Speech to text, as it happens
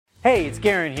Hey, it's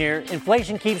Garen here.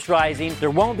 Inflation keeps rising. There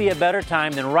won't be a better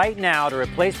time than right now to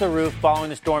replace the roof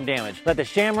following the storm damage. Let the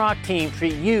Shamrock team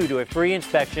treat you to a free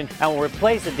inspection and will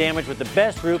replace the damage with the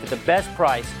best roof at the best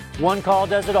price. One call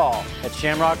does it all at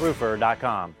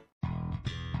shamrockroofer.com.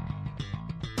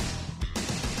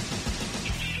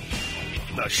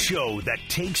 The show that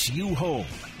takes you home.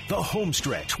 The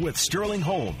Homestretch with Sterling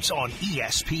Holmes on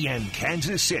ESPN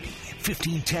Kansas City,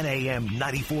 1510 AM,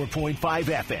 94.5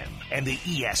 FM, and the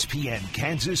ESPN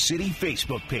Kansas City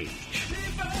Facebook page.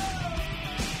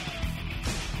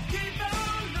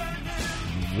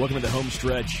 Welcome to the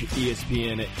Homestretch,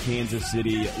 ESPN Kansas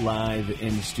City, live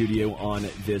in studio on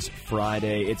this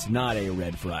Friday. It's not a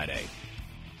red Friday.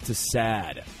 It's a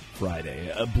sad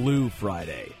Friday, a blue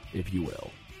Friday, if you will.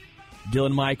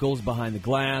 Dylan Michaels behind the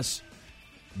glass.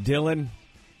 Dylan,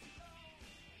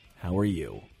 how are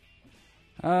you?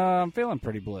 I'm feeling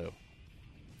pretty blue.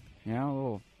 You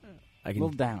know, a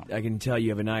little down. I can tell you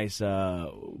have a nice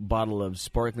bottle of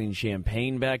sparkling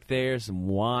champagne back there, some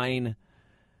wine.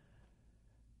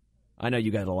 I know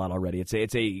you got a lot already.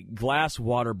 It's a glass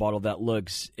water bottle that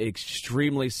looks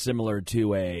extremely similar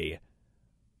to a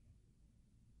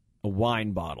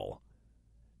wine bottle.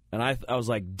 And I was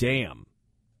like, damn.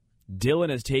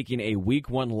 Dylan is taking a Week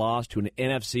 1 loss to an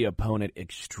NFC opponent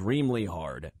extremely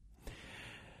hard.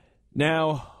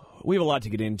 Now, we have a lot to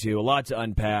get into, a lot to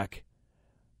unpack.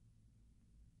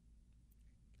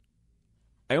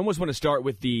 I almost want to start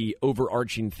with the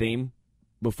overarching theme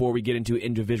before we get into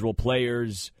individual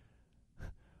players,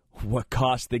 what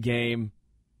cost the game.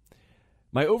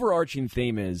 My overarching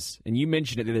theme is, and you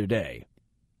mentioned it the other day,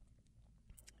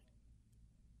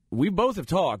 we both have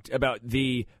talked about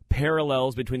the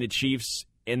parallels between the Chiefs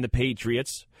and the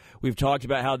Patriots. We've talked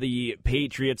about how the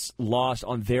Patriots lost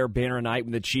on their banner night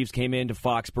when the Chiefs came into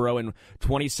Foxborough in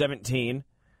 2017.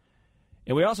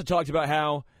 And we also talked about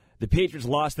how the Patriots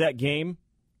lost that game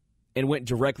and went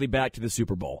directly back to the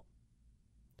Super Bowl.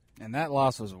 And that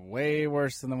loss was way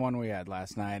worse than the one we had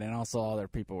last night. And also all their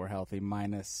people were healthy,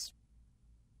 minus...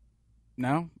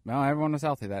 No, everyone was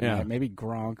healthy that night. Maybe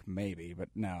Gronk, maybe. But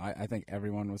no, I think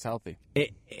everyone was healthy.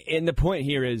 And the point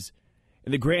here is,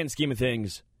 in the grand scheme of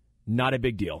things, not a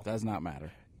big deal. Does not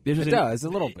matter. It does, a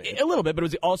little bit. A little bit, but it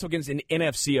was also against an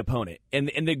NFC opponent. And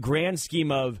in the grand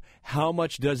scheme of how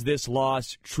much does this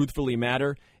loss truthfully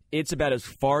matter, it's about as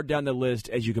far down the list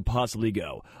as you could possibly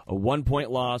go. A 1-point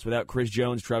loss without Chris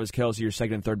Jones, Travis Kelce, your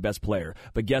second and third best player.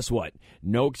 But guess what?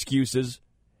 No excuses.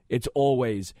 It's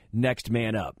always next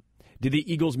man up. Did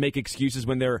the Eagles make excuses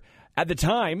when their, at the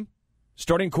time,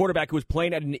 starting quarterback who was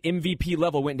playing at an MVP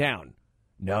level went down?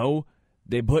 No.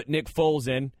 They put Nick Foles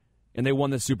in, and they won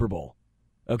the Super Bowl.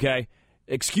 Okay?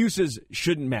 Excuses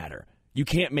shouldn't matter. You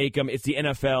can't make them. It's the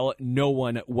NFL. No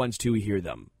one wants to hear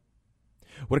them.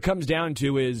 What it comes down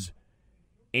to is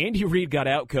Andy Reid got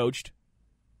outcoached,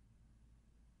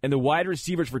 and the wide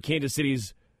receivers for the Kansas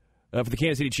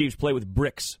City Chiefs play with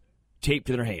bricks taped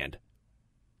to their hand.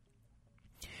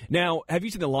 Now, have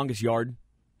you seen The Longest Yard?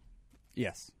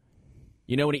 Yes.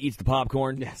 You know when he eats the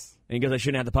popcorn? Yes. And he goes, I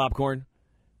shouldn't have the popcorn?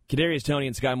 Kadarius Toney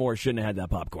and Sky Moore shouldn't have had that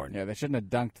popcorn. Yeah, they shouldn't have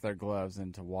dunked their gloves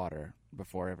into water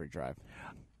before every drive.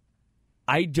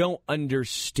 I don't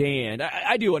understand.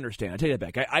 I do understand. I'll take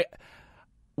that back.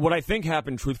 What I think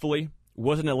happened, truthfully,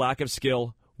 wasn't a lack of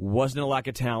skill, wasn't a lack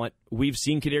of talent. We've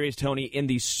seen Kadarius Toney in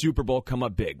the Super Bowl come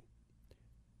up big.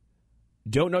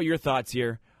 Don't know your thoughts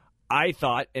here. I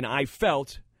thought and I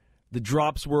felt the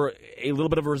drops were a little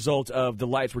bit of a result of the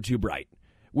lights were too bright,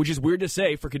 which is weird to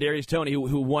say for Kadarius Toney,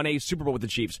 who won a Super Bowl with the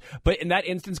Chiefs. But in that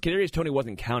instance, Kadarius Toney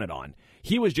wasn't counted on.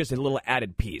 He was just a little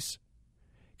added piece.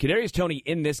 Kadarius Toney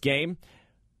in this game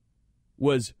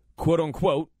was,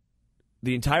 quote-unquote,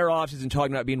 the entire offseason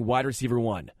talking about being wide receiver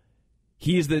one.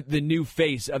 He is the new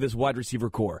face of this wide receiver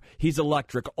core. He's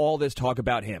electric, all this talk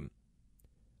about him.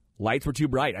 Lights were too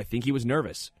bright. I think he was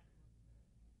nervous.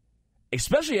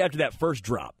 Especially after that first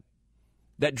drop.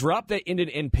 That drop that ended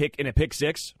in a pick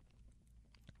six,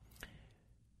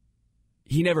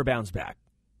 he never bounced back.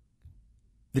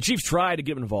 The Chiefs tried to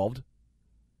get him involved.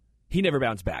 He never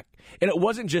bounced back. And it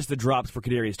wasn't just the drops for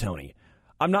Kadarius Toney.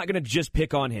 I'm not going to just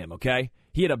pick on him, okay?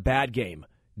 He had a bad game.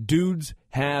 Dudes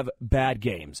have bad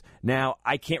games. Now,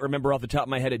 I can't remember off the top of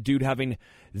my head a dude having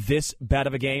this bad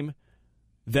of a game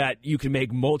that you can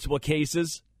make multiple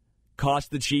cases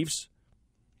cost the Chiefs.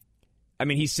 I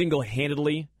mean, he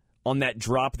single-handedly on that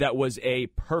drop that was a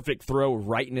perfect throw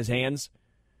right in his hands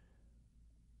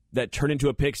that turned into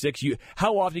a pick six.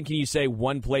 How often can you say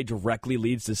one play directly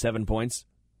leads to 7 points?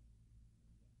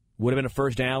 Would have been a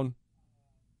first down.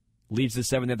 Leads to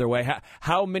 7 the other way.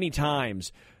 How many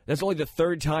times? That's only the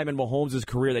third time in Mahomes'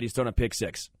 career that he's thrown a pick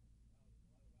six.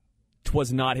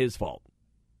 'twas not his fault.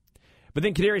 But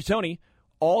then Kadarius Toney,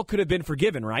 all could have been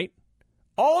forgiven, right?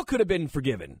 All could have been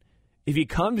forgiven if he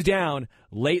comes down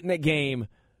late in the game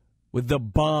with the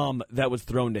bomb that was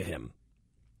thrown to him.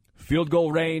 Field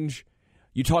goal range,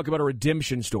 you talk about a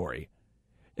redemption story.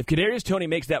 If Kadarius Toney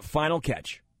makes that final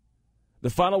catch, the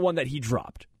final one that he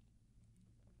dropped,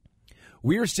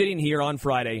 we are sitting here on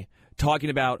Friday talking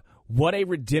about what a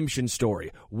redemption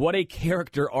story, what a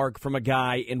character arc from a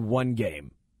guy in one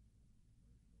game.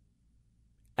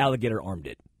 Alligator armed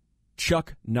it.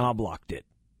 Chuck Knoblocked it.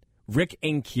 Rick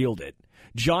Ankiel'd it.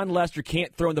 John Lester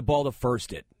can't throw the ball to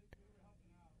first it.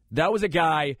 That was a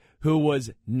guy who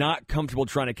was not comfortable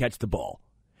trying to catch the ball.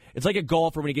 It's like a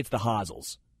golfer when he gets the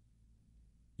hosels.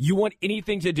 You want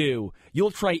anything to do,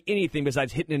 you'll try anything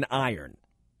besides hitting an iron.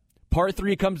 Par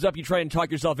 3 comes up, you try and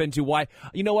talk yourself into why,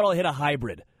 you know what, I'll hit a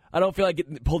hybrid. I don't feel like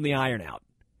pulling the iron out.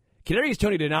 Kadarius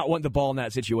Toney did not want the ball in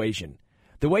that situation.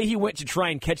 The way he went to try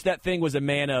and catch that thing was a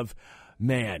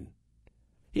man.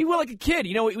 He went like a kid.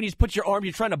 You know, when you put your arm,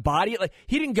 you're trying to body it. Like,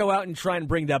 he didn't go out and try and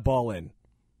bring that ball in.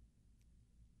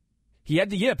 He had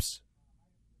the yips.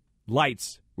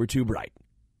 Lights were too bright.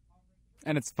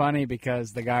 And it's funny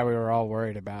because the guy we were all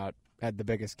worried about had the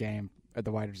biggest game at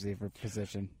the wide receiver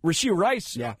position. Rashee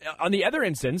Rice, yeah. On the other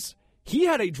instance, he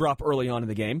had a drop early on in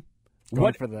the game.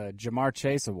 Going for the Jamar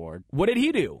Chase Award. What did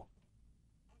he do?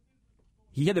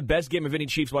 He had the best game of any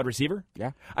Chiefs wide receiver.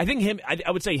 Yeah. I think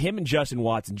I would say him and Justin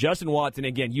Watson. Justin Watson,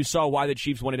 again, you saw why the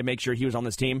Chiefs wanted to make sure he was on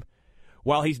this team.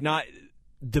 While he's not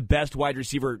the best wide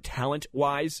receiver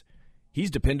talent-wise, he's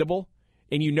dependable,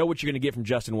 and you know what you're going to get from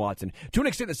Justin Watson. To an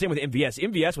extent, the same with MVS.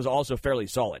 MVS was also fairly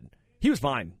solid. He was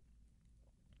fine.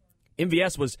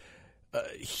 MVS was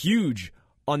huge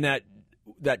on that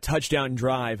touchdown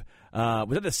drive. Was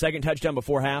that the second touchdown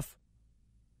before half?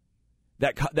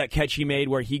 That catch he made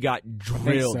where he got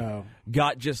drilled,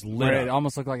 got just lit up. It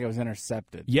almost looked like it was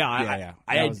intercepted. Yeah.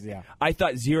 I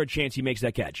thought zero chance he makes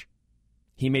that catch.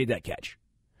 He made that catch.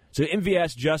 So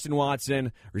MVS, Justin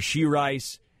Watson, Rashee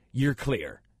Rice, you're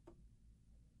clear.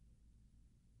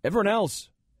 Everyone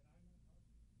else,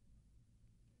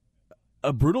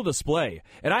 a brutal display.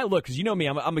 And I look, because you know me,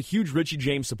 I'm a huge Richie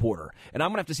James supporter. And I'm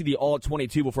going to have to see the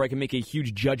All-22 before I can make a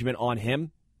huge judgment on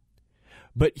him.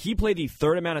 But he played the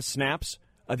third amount of snaps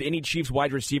of any Chiefs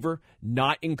wide receiver,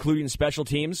 not including special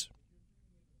teams.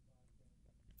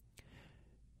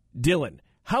 Dylan,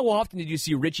 how often did you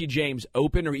see Richie James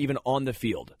open or even on the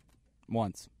field?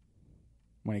 Once.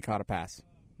 When he caught a pass.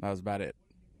 That was about it.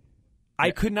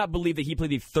 I could not believe that he played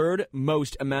the third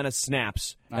most amount of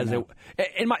snaps. And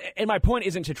my point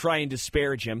isn't to try and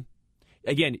disparage him.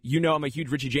 Again, you know I'm a huge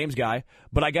Richie James guy,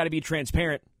 but I got to be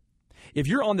transparent. If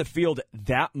you're on the field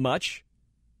that much,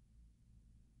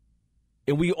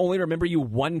 and we only remember you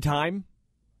one time,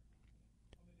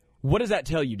 what does that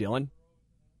tell you, Dylan?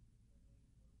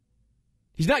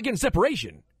 He's not getting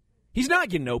separation. He's not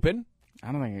getting open.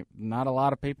 I don't think not a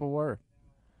lot of people were.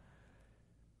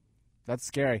 That's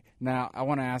scary. Now, I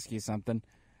want to ask you something.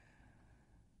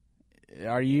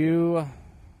 Are you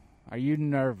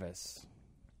nervous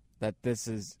that this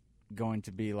is going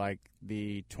to be like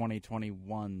the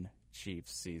 2021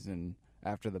 Chiefs season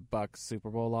after the Bucs Super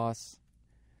Bowl loss,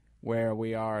 where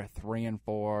we are 3-4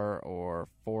 or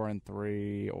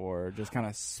 4-3 or just kind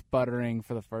of sputtering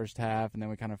for the first half and then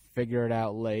we kind of figure it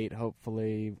out late,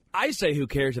 hopefully? I say who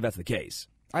cares if that's the case.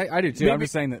 I do too. Maybe. I'm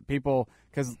just saying that people,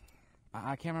 because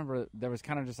I can't remember, there was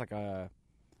kind of just like a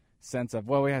sense of,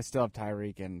 well, we still have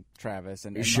Tyreek and Travis,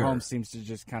 and sure. Mahomes seems to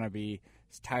just kind of be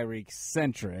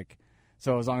Tyreek-centric.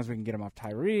 So as long as we can get him off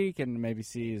Tyreek and maybe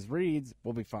see his reads,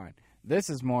 we'll be fine. This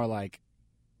is more like,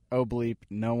 oh bleep,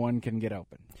 no one can get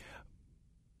open.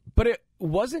 But it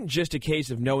wasn't just a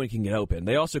case of no one can get open.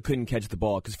 They also couldn't catch the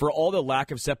ball because for all the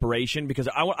lack of separation, because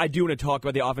I do want to talk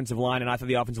about the offensive line, and I thought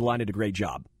the offensive line did a great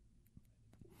job.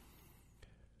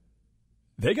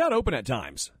 They got open at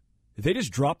times. They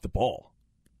just dropped the ball.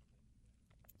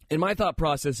 And my thought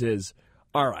process is,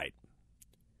 all right,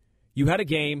 you had a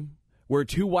game where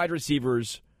two wide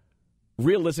receivers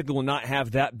realistically will not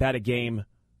have that bad a game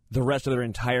the rest of their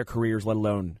entire careers, let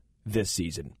alone this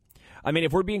season. I mean,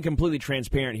 if we're being completely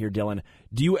transparent here, Dylan,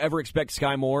 do you ever expect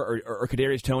Sky Moore or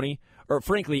Kadarius Toney, or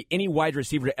frankly, any wide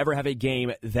receiver to ever have a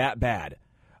game that bad?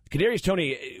 Kadarius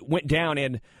Toney went down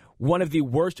in one of the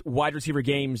worst wide receiver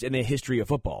games in the history of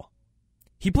football.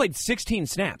 He played 16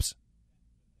 snaps.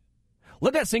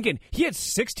 Let that sink in. He had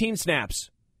 16 snaps,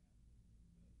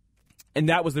 and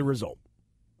that was the result.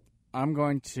 I'm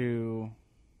going to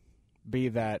be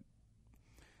that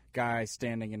guy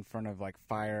standing in front of like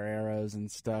fire arrows and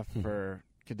stuff for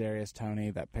Kadarius Toney,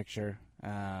 that picture.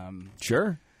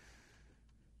 Sure.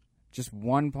 just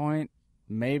 1 point,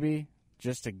 maybe,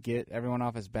 just to get everyone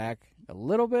off his back a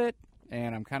little bit.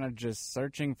 And I'm kind of just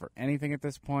searching for anything at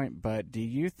this point. But do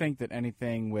you think that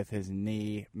anything with his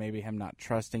knee, maybe him not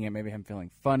trusting it, maybe him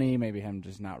feeling funny, maybe him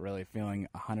just not really feeling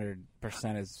 100%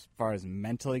 as far as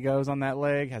mentally goes on that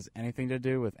leg, has anything to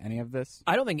do with any of this?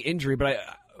 I don't think injury, but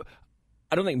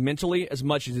I don't think mentally as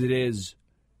much as it is.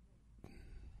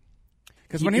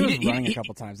 Because when he was running a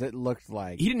couple times, it looked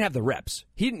like he didn't have the reps.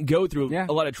 He didn't go through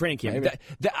a lot of training camp.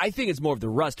 I think it's more of the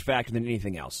rust factor than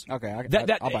anything else. Okay,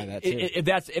 I'll buy that too. If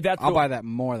that's I'll buy that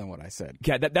more than what I said.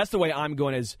 Okay, that's the way I'm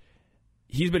going. Is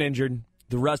he's been injured,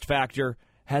 the rust factor,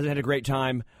 hasn't had a great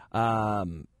time.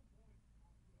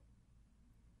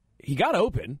 He got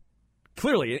open.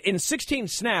 Clearly, in 16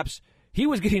 snaps, he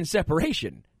was getting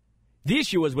separation. The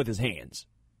issue was with his hands.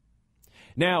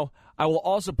 Now, I will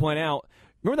also point out.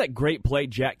 Remember that great play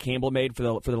Jack Campbell made for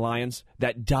the Lions?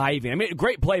 That diving. I mean,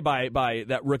 great play by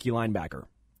that rookie linebacker.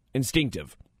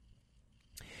 Instinctive.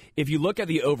 If you look at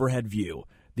the overhead view,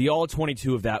 the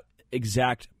all-22 of that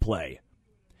exact play,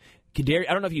 I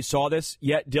don't know if you saw this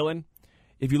yet, Dylan.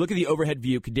 If you look at the overhead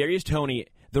view, Kadarius Toney,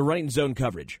 the running zone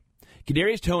coverage.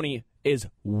 Kadarius Toney is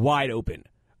wide open.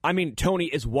 I mean, Toney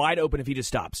is wide open if he just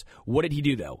stops. What did he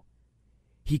do, though?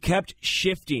 He kept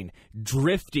shifting,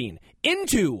 drifting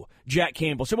into Jack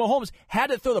Campbell. So Mahomes had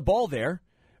to throw the ball there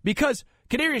because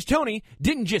Kadarius Toney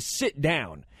didn't just sit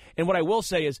down. And what I will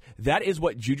say is that is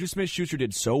what Juju Smith-Schuster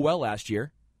did so well last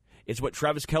year. It's what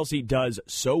Travis Kelce does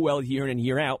so well year in and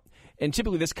year out. And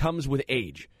typically this comes with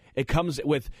age. It comes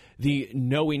with the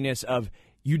knowingness of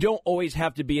you don't always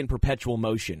have to be in perpetual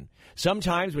motion.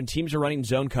 Sometimes when teams are running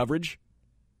zone coverage,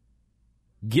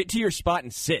 get to your spot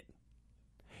and sit.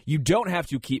 You don't have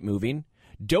to keep moving.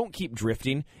 Don't keep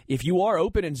drifting. If you are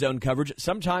open in zone coverage,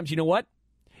 sometimes, you know what?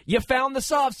 You found the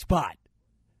soft spot.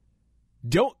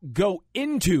 Don't go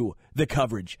into the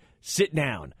coverage. Sit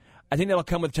down. I think that'll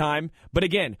come with time. But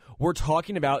again, we're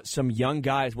talking about some young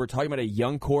guys. We're talking about a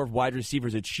young core of wide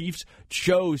receivers. The Chiefs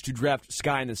chose to draft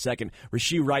Sky in the second,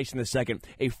 Rashee Rice in the second,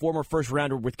 a former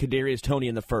first-rounder with Kadarius Toney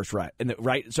in the first, right?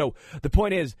 So the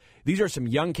point is, these are some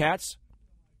young cats.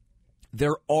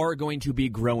 There are going to be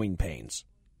growing pains.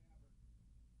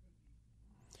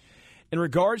 In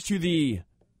regards to the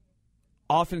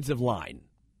offensive line,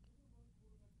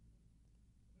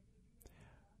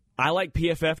 I like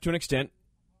PFF to an extent.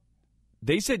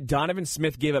 They said Donovan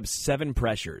Smith gave up 7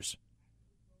 pressures.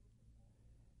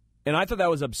 And I thought that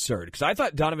was absurd because I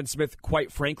thought Donovan Smith,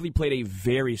 quite frankly, played a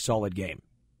very solid game.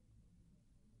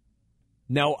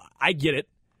 Now, I get it.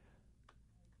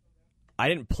 I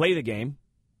didn't play the game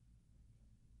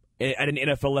at an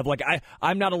NFL level. Like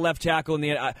I'm not a left tackle I'm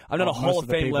not a Hall of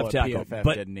Fame left tackle. PFF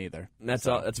but didn't either. That's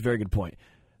a very good point.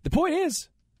 The point is,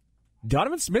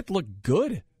 Donovan Smith looked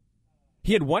good.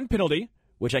 He had 1 penalty,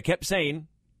 which I kept saying.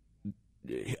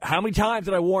 How many times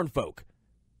did I warn folk?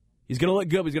 He's going to look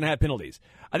good, but he's going to have penalties.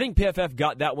 I think PFF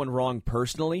got that one wrong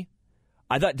personally.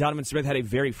 I thought Donovan Smith had a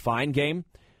very fine game.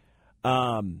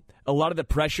 A lot of the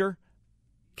pressure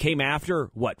came after,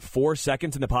 4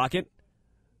 seconds in the pocket?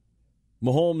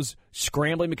 Mahomes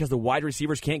scrambling because the wide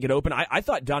receivers can't get open. I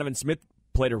thought Donovan Smith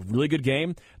played a really good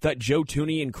game. I thought Joe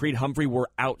Thuney and Creed Humphrey were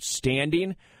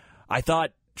outstanding. I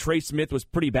thought Trey Smith was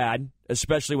pretty bad,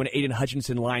 especially when Aiden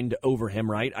Hutchinson lined over him,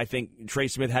 right? I think Trey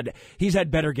Smith he's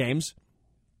had better games.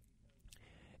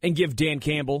 And give Dan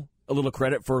Campbell a little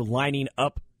credit for lining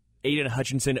up Aiden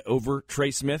Hutchinson over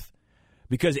Trey Smith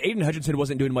because Aiden Hutchinson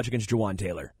wasn't doing much against Juwan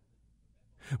Taylor.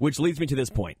 Which leads me to this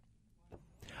point.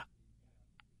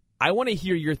 I want to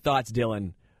hear your thoughts,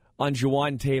 Dylan, on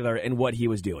Juwan Taylor and what he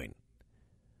was doing.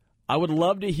 I would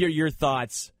love to hear your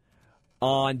thoughts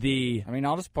on the... I mean,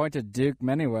 I'll just point to Duke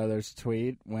Manyweather's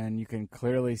tweet when you can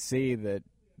clearly see that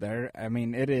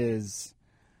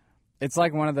it's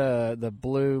like one of the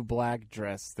blue-black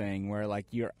dress thing where, like,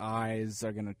 your eyes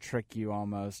are going to trick you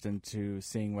almost into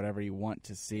seeing whatever you want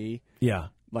to see. Yeah.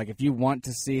 Like, if you want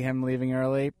to see him leaving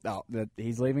early,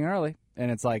 he's leaving early. And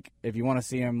it's like, if you want to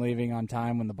see him leaving on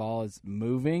time when the ball is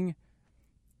moving,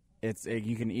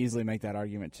 you can easily make that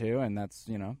argument too. And that's,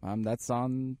 that's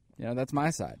my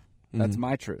side. That's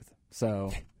my truth.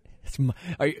 So,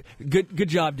 good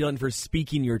job, Dylan, for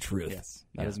speaking your truth. Yes,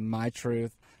 that is my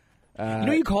truth.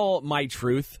 You call my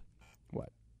truth? What?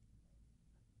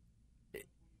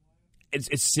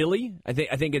 It's silly. I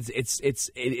think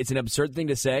it's an absurd thing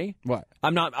to say. What?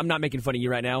 I'm not making fun of you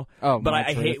right now. Oh, but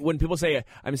I hate when people say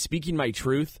I'm speaking my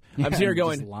truth. I'm sitting here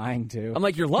going, just lying too. I'm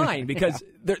like, you're lying because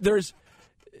there's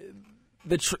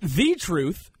the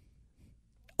truth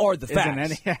or the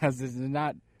facts. Is it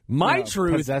not? My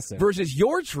truth possessive. versus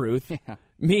your truth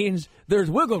means there's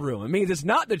wiggle room. It means it's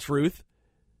not the truth.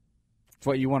 It's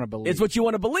what you want to believe. It's what you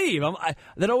want to believe.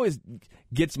 That always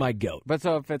gets my goat. But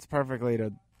so it fits perfectly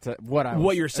to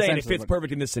what you're saying. It fits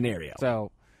perfect in this scenario.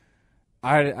 So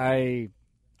I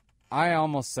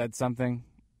almost said something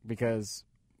because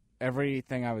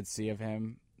everything I would see of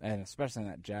him, and especially in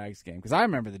that Jags game, because I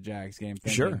remember the Jags game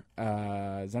thinking, sure.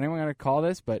 Is anyone going to call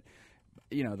this? But,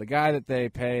 the guy that they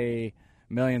pay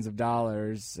millions of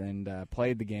dollars and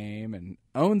played the game and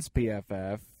owns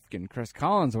PFF, and Chris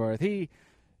Collinsworth, he,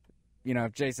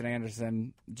 if Jason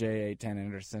Anderson, J810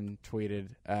 Anderson, tweeted,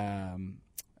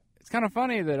 it's kind of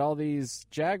funny that all these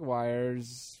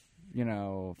Jaguars,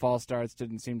 false starts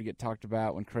didn't seem to get talked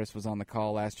about when Chris was on the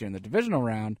call last year in the divisional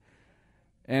round.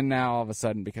 And now, all of a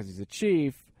sudden, because he's a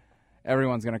Chief,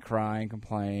 everyone's going to cry and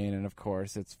complain. And, of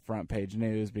course, it's front-page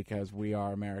news because we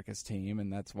are America's team,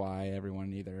 and that's why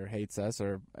everyone either hates us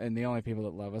and the only people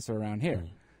that love us are around here.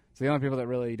 So the only people that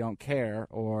really don't care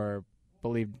or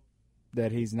believe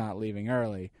that he's not leaving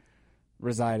early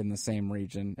reside in the same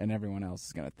region, and everyone else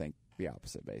is going to think the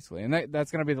opposite, basically. And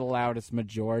that's going to be the loudest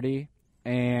majority,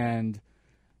 and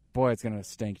boy, it's going to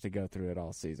stink to go through it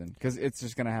all season because it's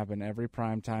just going to happen every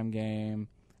primetime game,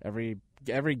 every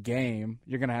game.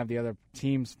 You're going to have the other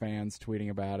team's fans tweeting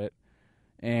about it,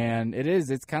 and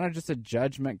it's kind of just a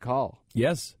judgment call.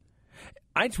 Yes.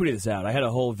 I tweeted this out. I had a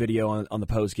whole video on the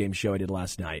post-game show I did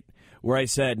last night where I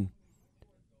said,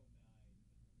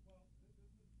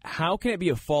 how can it be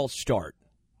a false start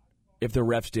if the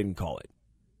refs didn't call it?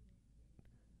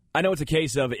 I know it's a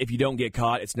case of if you don't get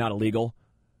caught, it's not illegal.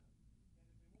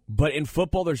 But in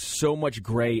football, there's so much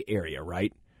gray area,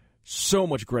 right? So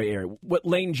much gray area. What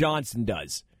Lane Johnson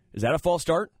does, is that a false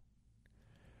start?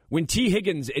 When T.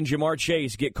 Higgins and Jamar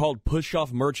Chase get called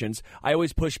push-off merchants, I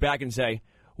always push back and say,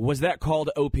 was that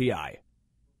called OPI?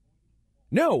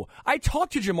 No. I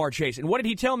talked to Jamar Chase, and what did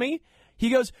he tell me? He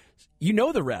goes, you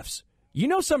know the refs. You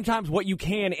know sometimes what you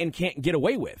can and can't get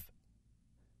away with.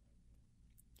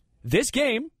 This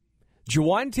game,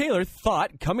 Juwan Taylor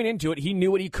thought coming into it he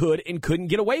knew what he could and couldn't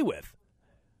get away with.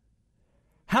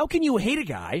 How can you hate a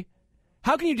guy?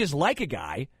 How can you dislike a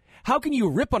guy? How can you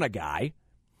rip on a guy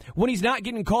when he's not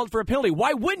getting called for a penalty?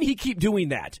 Why wouldn't he keep doing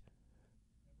that?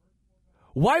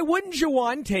 Why wouldn't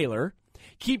Juwan Taylor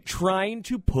keep trying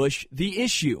to push the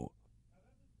issue?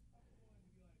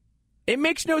 It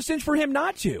makes no sense for him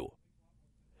not to.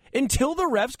 Until the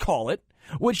refs call it,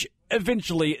 which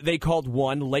eventually they called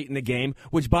one late in the game,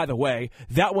 which, by the way,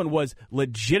 that one was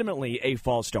legitimately a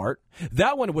false start.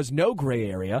 That one was no gray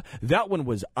area. That one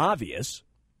was obvious.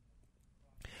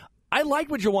 I like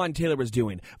what Juwan Taylor was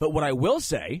doing, but what I will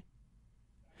say,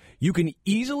 you can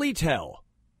easily tell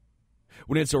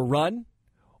when it's a run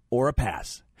or a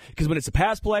pass. Because when it's a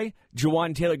pass play,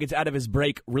 Juwan Taylor gets out of his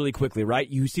break really quickly, right?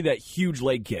 You see that huge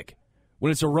leg kick.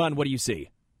 When it's a run, what do you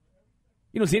see?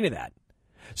 You don't see any of that.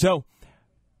 So,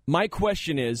 my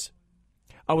question is,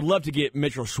 I would love to get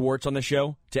Mitchell Schwartz on the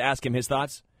show to ask him his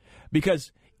thoughts.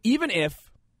 Because even if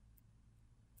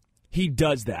he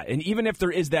does that, and even if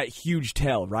there is that huge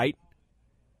tell, right?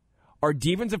 Are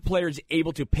defensive players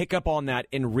able to pick up on that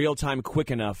in real time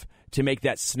quick enough to make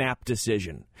that snap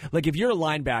decision? Like if you're a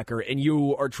linebacker and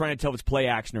you are trying to tell if it's play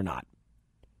action or not.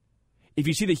 If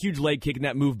you see the huge leg kick and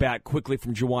that move back quickly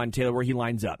from Juwan Taylor where he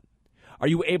lines up, are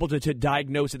you able to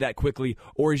diagnose it that quickly,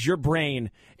 or is your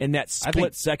brain in that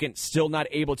split second still not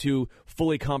able to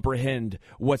fully comprehend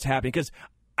what's happening? Because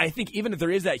I think even if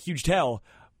there is that huge tell,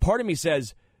 part of me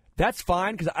says, that's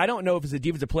fine, because I don't know if as a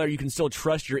defensive player you can still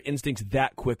trust your instincts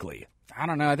that quickly. I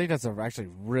don't know. I think that's actually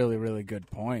really, really good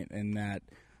point in that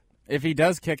if he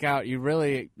does kick out,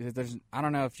 I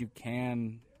don't know if you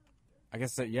can. I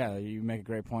guess that, yeah, you make a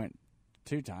great point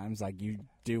 2 times. Like, you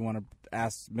do want to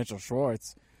ask Mitchell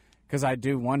Schwartz, because I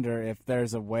do wonder if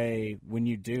there's a way when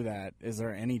you do that, is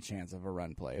there any chance of a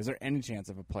run play? Is there any chance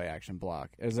of a play action block?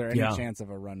 Is there any chance of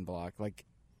a run block? Like,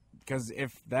 because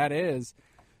if that is,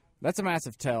 that's a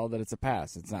massive tell that it's a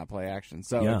pass. It's not play action.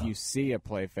 So if you see a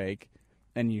play fake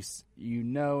and you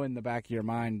know in the back of your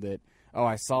mind that, oh,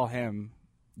 I saw him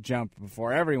jump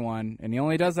before everyone, and he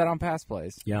only does that on pass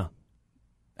plays. Yeah.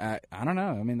 I don't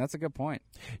know. I mean, that's a good point.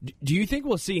 Do you think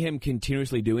we'll see him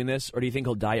continuously doing this, or do you think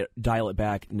he'll dial it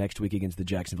back next week against the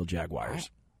Jacksonville Jaguars?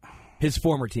 His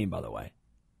former team, by the way.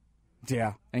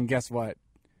 Yeah, and guess what?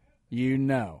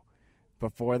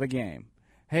 Before the game,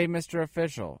 hey, Mr.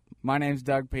 Official, my name's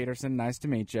Doug Peterson. Nice to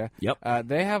meet you. Yep.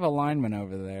 They have a lineman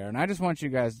over there, and I just want you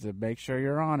guys to make sure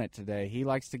you're on it today. He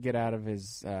likes to get out of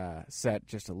his set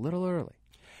just a little early.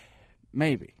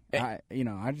 Maybe.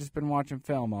 I've just been watching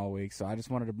film all week, so I just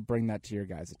wanted to bring that to your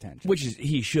guys' attention. Which is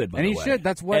he should, by the way. And he should.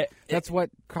 That's what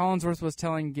Collinsworth was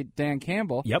telling Dan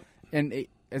Campbell. Yep. And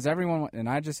as everyone, and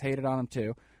I just hated on him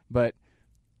too, but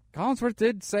Collinsworth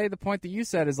did say the point that you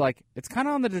said is like, it's kind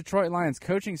of on the Detroit Lions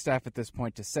coaching staff at this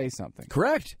point to say something.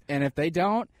 Correct. And if they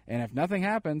don't, and if nothing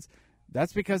happens,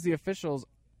 that's because the officials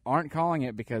aren't calling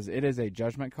it because it is a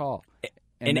judgment call.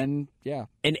 And then, yeah.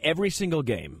 In every single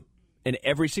game, in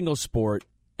every single sport,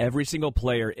 every single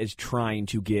player is trying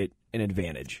to get an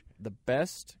advantage. The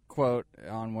best quote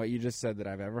on what you just said that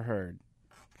I've ever heard,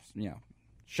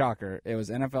 shocker, it was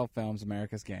NFL Films,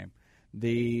 America's Game.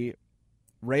 The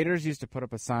Raiders used to put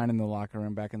up a sign in the locker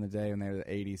room back in the day when they were the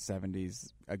 80s,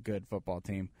 70s, a good football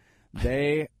team.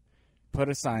 They put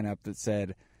a sign up that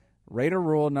said, Raider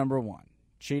rule number 1,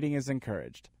 cheating is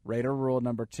encouraged. Raider rule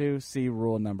number 2, see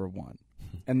rule number 1.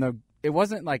 And it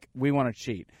wasn't like we want to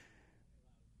cheat.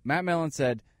 Matt Millen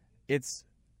said,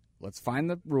 let's find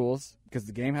the rules because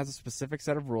the game has a specific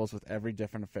set of rules with every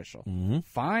different official. Mm-hmm.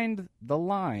 Find the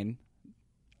line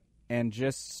and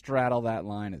just straddle that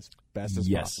line as best as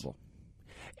possible.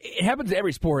 It happens in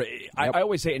every sport. I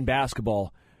always say in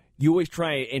basketball, you always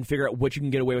try and figure out what you can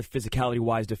get away with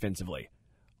physicality-wise defensively.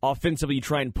 Offensively, you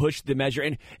try and push the measure.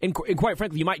 And quite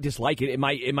frankly, you might dislike it. It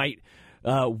might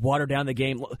water down the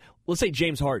game. Let's say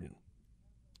James Harden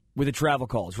with the travel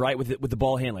calls, right, with the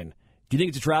ball handling. Do you think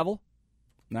it's a travel?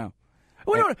 No.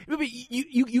 Well, no.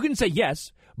 You can say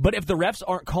yes, but if the refs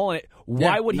aren't calling it,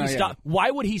 why would he stop? Yeah.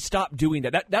 Why would he stop doing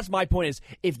that? That's my point. Is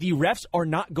if the refs are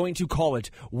not going to call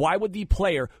it, why would the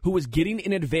player who was getting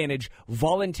an advantage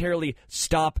voluntarily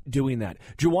stop doing that?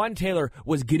 Jawan Taylor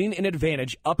was getting an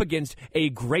advantage up against a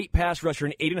great pass rusher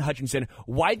in Aiden Hutchinson.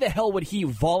 Why the hell would he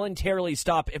voluntarily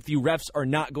stop if the refs are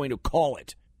not going to call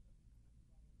it?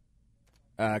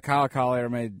 Kyle Collier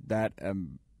made that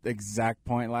exact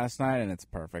point last night, and it's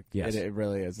perfect. Yes. It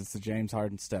really is. It's the James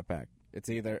Harden step back. It's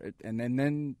either, and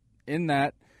then in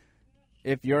that,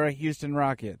 if you're a Houston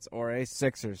Rockets or a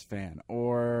Sixers fan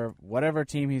or whatever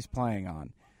team he's playing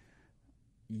on,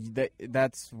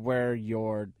 that's where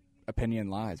your opinion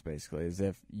lies, basically, is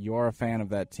if you're a fan of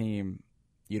that team,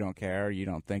 you don't care, you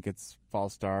don't think it's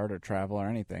false start or travel or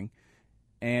anything,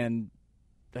 and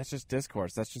that's just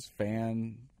discourse. That's just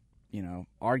fan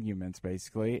arguments,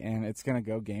 basically, and it's going to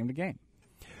go game to game.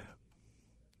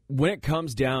 When it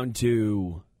comes down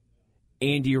to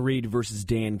Andy Reid versus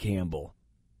Dan Campbell,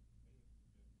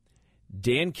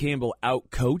 Dan Campbell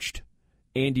outcoached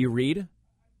Andy Reid,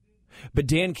 but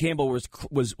Dan Campbell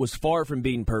was far from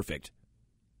being perfect.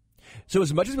 So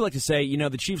as much as we like to say,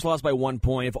 the Chiefs lost by 1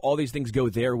 point, if all these things go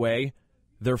their way,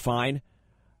 they're fine.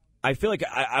 I feel like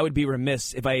I would be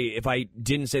remiss if I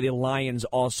didn't say the Lions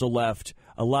also left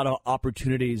a lot of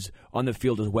opportunities on the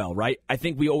field as well, right? I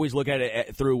think we always look at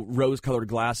it through rose-colored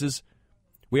glasses.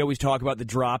 We always talk about the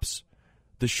drops,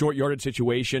 the short yardage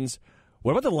situations.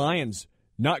 What about the Lions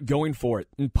not going for it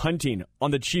and punting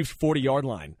on the Chiefs' 40-yard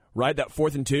line, right? That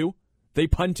 4th and 2, they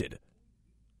punted.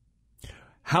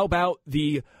 How about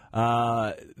the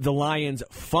Lions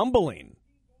fumbling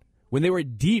when they were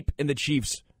deep in the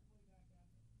Chiefs'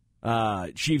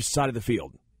 side of the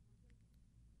field?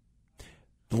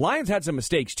 The Lions had some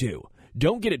mistakes, too.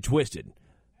 Don't get it twisted.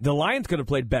 The Lions could have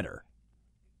played better.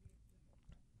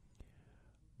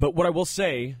 But what I will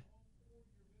say,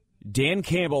 Dan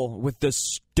Campbell with the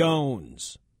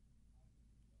stones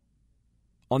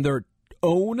on their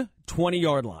own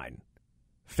 20-yard line.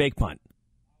 Fake punt.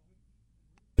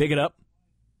 Pick it up.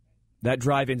 That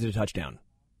drive into a touchdown.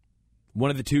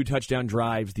 One of the 2 touchdown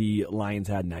drives the Lions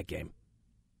had in that game.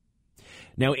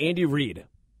 Now, Andy Reid.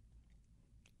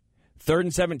 3rd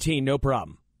and 17, no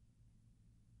problem.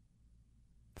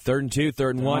 3rd and 2, 3rd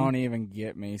and 1. Don't even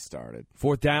get me started.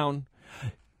 4th down.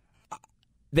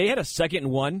 They had a 2nd and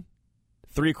 1.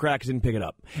 3 cracks didn't pick it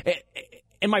up.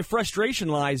 And my frustration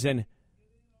lies in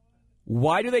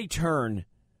why do they turn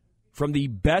from the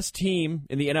best team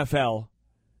in the NFL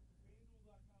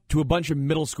to a bunch of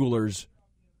middle schoolers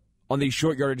on these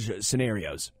short yardage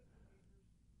scenarios?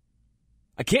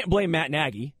 I can't blame Matt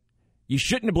Nagy. You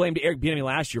shouldn't have blamed Eric Bieniemy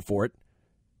last year for it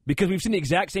because we've seen the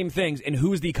exact same things, and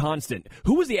who's the constant?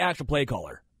 Who was the actual play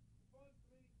caller?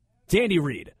 It's Andy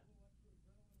Reid.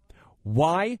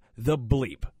 Why the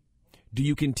bleep do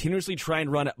you continuously try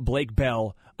and run Blake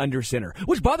Bell under center?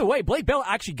 Which, by the way, Blake Bell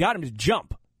actually got him to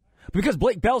jump. Because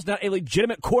Blake Bell's not a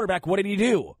legitimate quarterback, what did he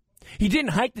do? He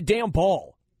didn't hike the damn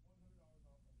ball.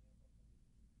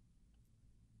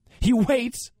 He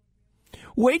waits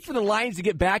for the Lions to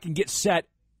get back and get set,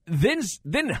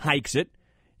 then hikes it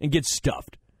and gets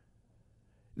stuffed.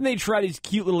 And they try these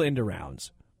cute little end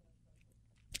arounds.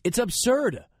 It's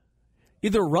absurd.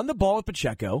 Either run the ball with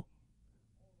Pacheco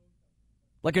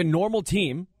like a normal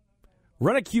team,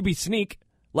 run a QB sneak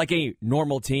like a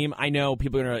normal team. I know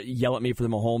people are going to yell at me for the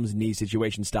Mahomes knee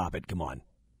situation. Stop it. Come on.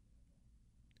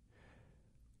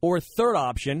 Or third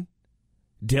option,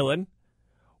 Dylan,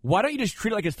 why don't you just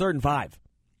treat it like it's 3rd and 5?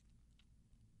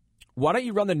 Why don't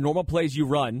you run the normal plays you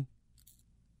run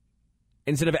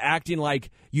instead of acting like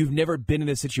you've never been in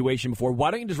this situation before?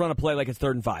 Why don't you just run a play like it's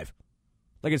 3rd and 5?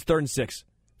 Like it's 3rd and 6?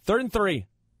 3rd and 3?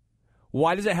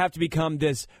 Why does it have to become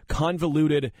this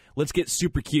convoluted, let's get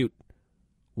super cute?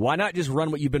 Why not just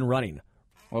run what you've been running?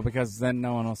 Well, because then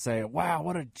no one will say, wow,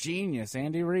 what a genius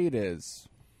Andy Reid is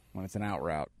when it's an out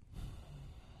route.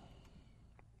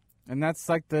 And that's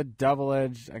like the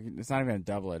double-edged, it's not even a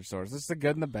double-edged sword. It's just the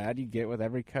good and the bad you get with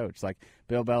every coach. Like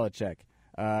Bill Belichick,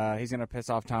 he's going to piss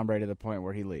off Tom Brady to the point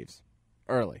where he leaves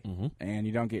early. Mm-hmm. And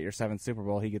you don't get your 7th Super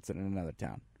Bowl, he gets it in another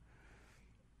town.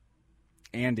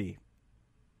 Andy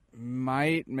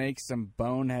might make some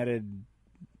boneheaded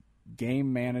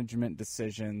game management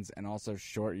decisions and also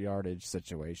short yardage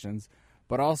situations,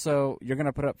 but also you're going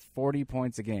to put up 40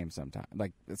 points a game sometime,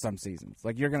 like some seasons.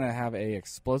 Like you're going to have a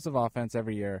explosive offense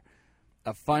every year,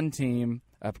 a fun team,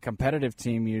 a competitive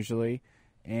team usually,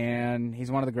 and he's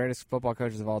one of the greatest football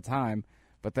coaches of all time,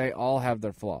 but they all have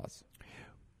their flaws.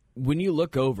 When you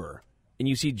look over and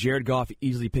you see Jared Goff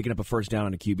easily picking up a first down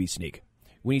on a QB sneak,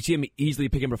 when you see him easily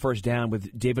picking up a first down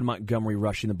with David Montgomery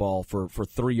rushing the ball for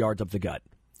 3 yards up the gut,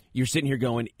 you're sitting here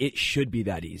going, it should be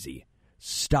that easy.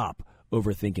 Stop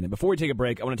overthinking it. Before we take a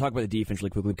break, I want to talk about the defense really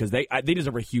quickly because they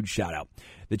deserve a huge shout-out.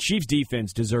 The Chiefs'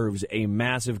 defense deserves a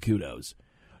massive kudos.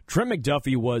 Trent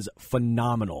McDuffie was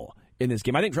phenomenal in this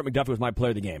game. I think Trent McDuffie was my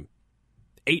player of the game.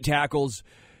 8 tackles.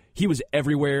 He was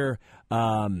everywhere.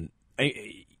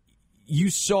 You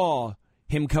saw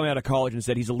him coming out of college and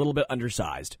said he's a little bit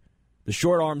undersized. The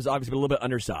short arms, obviously, a little bit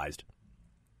undersized.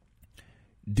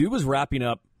 Dude was wrapping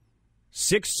up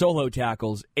 6 solo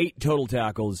tackles, 8 total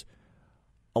tackles,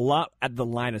 a lot at the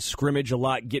line of scrimmage, a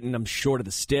lot getting them short of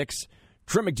the sticks.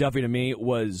 Trent McDuffie, to me,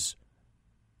 was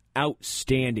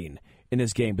outstanding in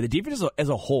this game. But the defense as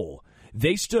a whole,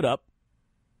 they stood up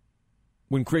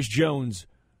when Chris Jones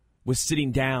was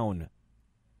sitting down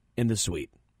in the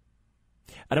suite.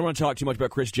 I don't want to talk too much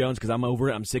about Chris Jones because I'm over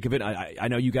it. I'm sick of it. I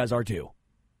know you guys are too.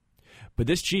 But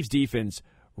this Chiefs defense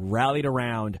rallied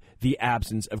around the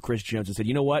absence of Chris Jones and said,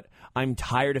 you know what? I'm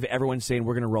tired of everyone saying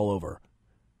we're going to roll over.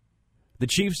 The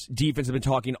Chiefs defense have been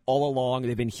talking all along.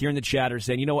 They've been hearing the chatter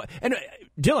saying, you know what? And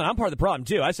Dylan, I'm part of the problem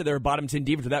too. I said they're a bottom 10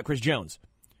 defense without Chris Jones.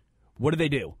 What did they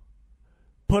do?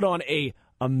 Put on a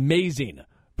amazing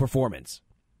performance.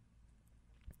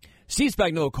 Steve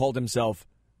Spagnuolo called himself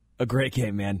a great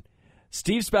game, man.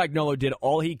 Steve Spagnuolo did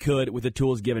all he could with the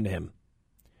tools given to him.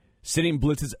 Sitting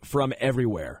blitzes from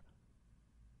everywhere.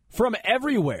 From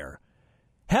everywhere.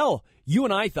 Hell, you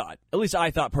and I thought, at least I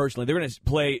thought personally, they're going to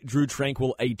play Drew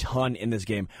Tranquil a ton in this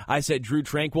game. I said, Drew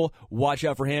Tranquil, watch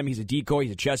out for him. He's a decoy.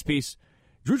 He's a chess piece.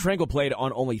 Drew Tranquil played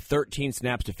on only 13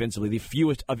 snaps defensively, the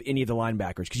fewest of any of the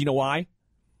linebackers. Because you know why?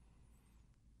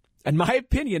 In my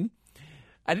opinion,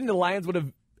 I think the Lions would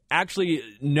have actually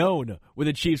known what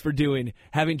the Chiefs were doing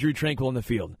having Drew Tranquil in the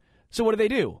field. So what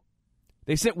do?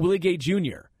 They sent Willie Gay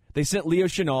Jr., they sent Leo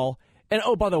Chenal, and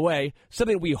oh, by the way,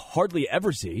 something we hardly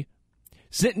ever see,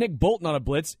 sent Nick Bolton on a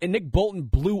blitz, and Nick Bolton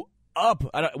blew up.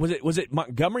 Was it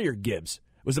Montgomery or Gibbs?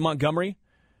 Was it Montgomery?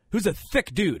 Who's a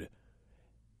thick dude.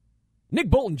 Nick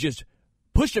Bolton just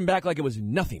pushed him back like it was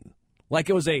nothing, like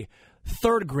it was a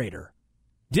third grader.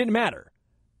 Didn't matter.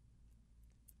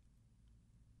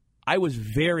 I was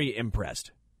very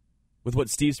impressed with what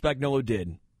Steve Spagnuolo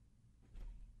did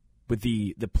with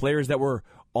the players that were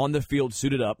on the field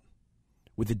suited up,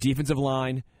 with the defensive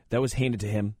line that was handed to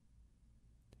him.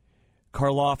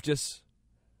 Karlaftis,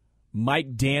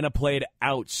 Mike Dana played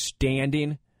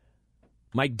outstanding.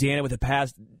 Mike Dana with a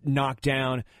pass knocked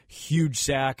down, huge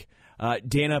sack.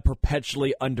 Dana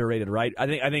perpetually underrated, right?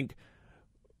 I think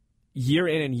year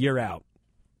in and year out,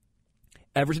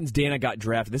 ever since Dana got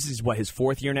drafted, this is his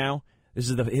 4th year now. This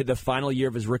is the final year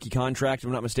of his rookie contract, if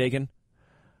I'm not mistaken.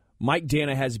 Mike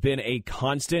Dana has been a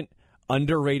constant,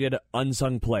 underrated,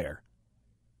 unsung player.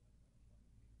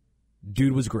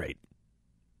 Dude was great.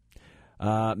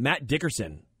 Matt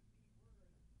Dickerson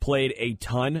played a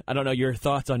ton. I don't know your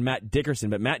thoughts on Matt Dickerson,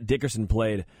 but Matt Dickerson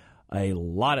played a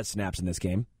lot of snaps in this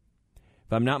game.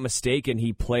 If I'm not mistaken,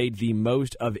 he played the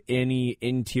most of any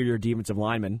interior defensive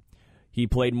lineman. He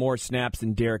played more snaps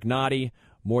than Derek Nottie,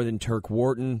 more than Turk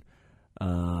Wharton,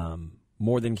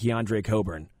 more than Keandre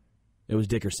Coburn. It was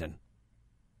Dickerson.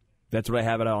 That's what I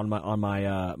have it on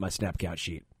my snap count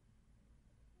sheet.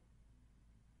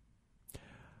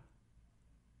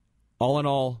 All in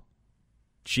all,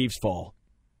 Chiefs fall.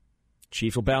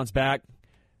 Chiefs will bounce back.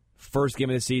 First game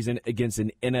of the season against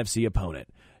an NFC opponent.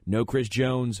 No Chris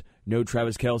Jones, no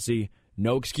Travis Kelce,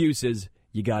 no excuses.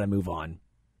 You got to move on.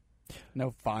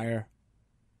 No fire.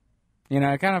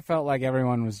 It kind of felt like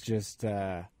everyone was just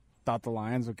thought the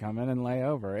Lions would come in and lay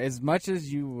over. As much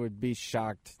as you would be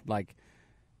shocked,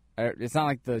 it's not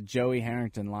like the Joey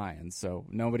Harrington Lions, so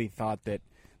nobody thought that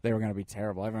they were going to be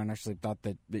terrible. Everyone actually thought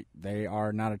that they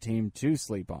are not a team to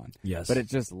sleep on. Yes. But it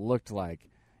just looked like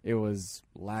it was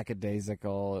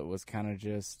lackadaisical. It was kind of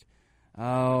just,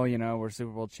 we're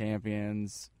Super Bowl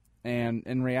champions. And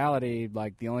in reality,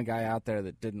 the only guy out there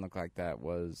that didn't look like that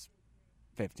was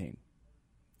 15.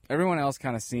 Everyone else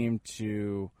kind of seemed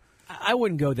to... I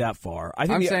wouldn't go that far.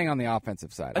 I'm saying on the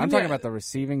offensive side. I'm talking about the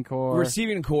receiving core.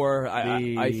 Receiving core,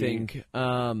 I think.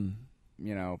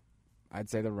 I'd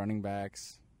say the running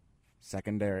backs,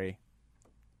 secondary.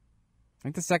 I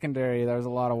think the secondary, there was a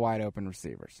lot of wide open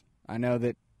receivers. I know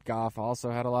that Goff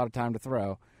also had a lot of time to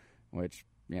throw, which,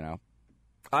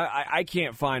 I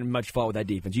can't find much fault with that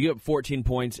defense. You get up 14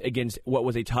 points against what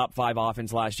was a top 5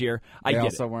 offense last year. They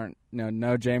also weren't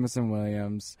no Jamison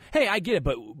Williams. Hey, I get it,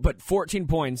 but 14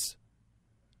 points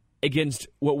against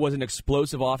what was an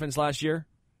explosive offense last year?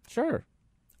 Sure.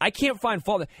 I can't find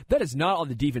fault. That is not on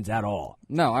the defense at all.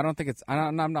 No, I don't think it's...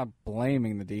 I'm not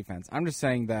blaming the defense. I'm just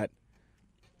saying that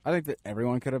I think that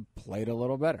everyone could have played a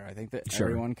little better. I think that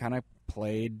everyone kind of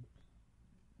played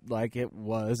like it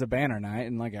was a banner night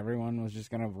and everyone was just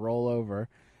going to roll over.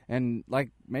 And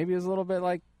maybe it was a little bit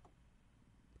I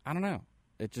don't know.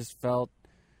 It just felt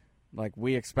like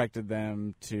we expected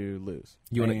them to lose.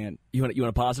 You want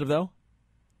a positive, though?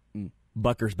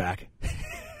 Bucker's back.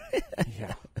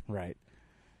 Yeah, right.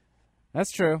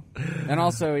 That's true. And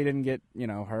also he didn't get,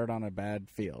 hurt on a bad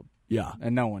field. Yeah.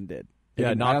 And no one did.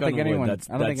 Yeah, knock on wood. I don't think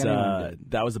anyone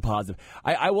did. That was a positive.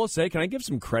 I will say, can I give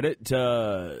some credit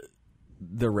to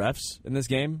the refs in this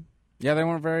game? Yeah, they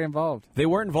weren't very involved. They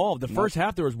weren't involved. The first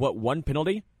half, there was, one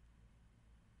penalty?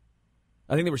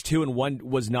 I think there was 2 and 1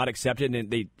 was not accepted,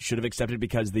 and they should have accepted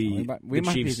because the might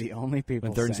Chiefs be the only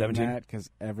people saying that because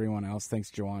everyone else thinks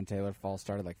Jawan Taylor false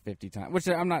started 50 times, which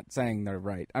I'm not saying they're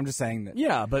right. I'm just saying that.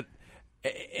 Yeah, but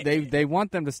they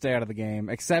want them to stay out of the game,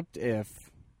 except if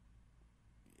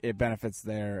it benefits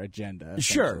their agenda.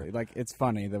 Sure. It's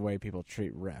funny the way people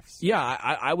treat refs. Yeah,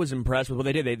 I was impressed with what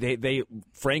they did. They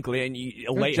frankly, and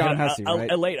a late John hit, Hesse,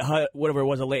 right? a late whatever it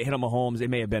was, a late hit on Mahomes,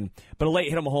 it may have been. But a late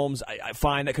hit on Mahomes,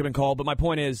 fine, that could have been called. But my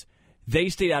point is, they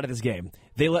stayed out of this game.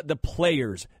 They let the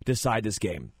players decide this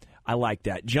game. I like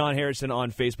that. John Harrison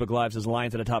on Facebook Live says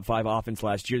Lions had a top 5 offense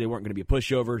last year. They weren't going to be a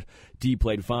pushover. D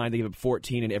played fine. They gave up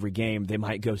 14 in every game. They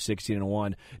might go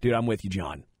 16-1. Dude, I'm with you,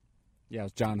 John. Yeah, it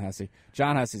was John Hesse.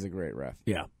 John Hesse's a great ref.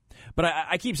 Yeah. But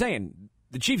I keep saying,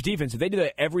 the Chiefs' defense, if they do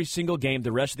that every single game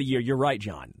the rest of the year, you're right,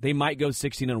 John. They might go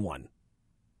 16-1.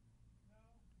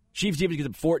 Chiefs' defense gets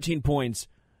up 14 points.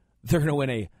 They're going to win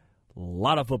a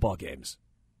lot of football games.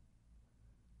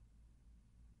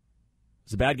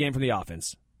 It's a bad game from the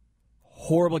offense.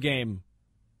 Horrible game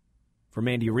from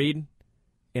Andy Reid.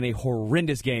 And a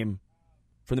horrendous game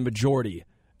from the majority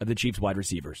of the Chiefs' wide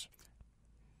receivers.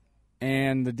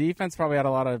 And the defense probably had a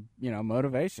lot of,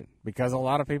 motivation because a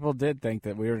lot of people did think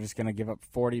that we were just going to give up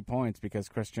 40 points because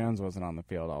Chris Jones wasn't on the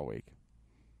field all week.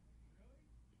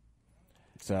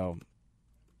 So,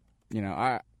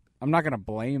 I'm not going to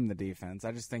blame the defense.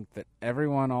 I just think that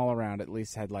everyone all around at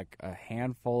least had a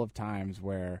handful of times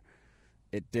where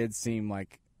it did seem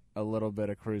like a little bit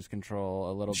of cruise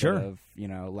control, a little bit of,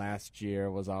 last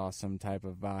year was awesome type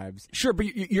of vibes. Sure, but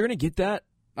you're going to get that.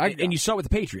 And you saw it with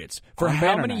the Patriots. For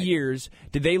how many years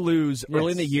did they lose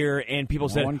early in the year and people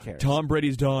said, Tom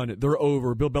Brady's done, they're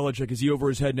over, Bill Belichick, is he over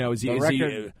his head now? The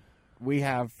record we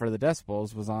have for the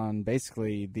decibels was on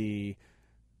basically the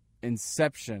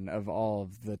inception of all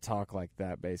of the talk like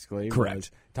that, basically.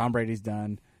 Correct. Tom Brady's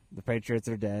done, the Patriots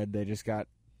are dead, they just got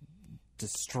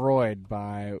destroyed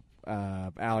by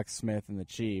Alex Smith and the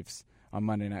Chiefs on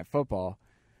Monday Night Football.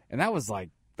 And that was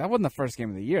that wasn't the first game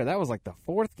of the year. That was the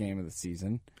 4th game of the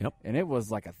season. Yep. And it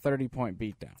was a 30-point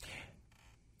beatdown.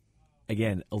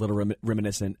 Again, a little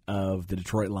reminiscent of the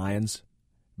Detroit Lions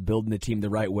building the team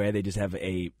the right way. They just have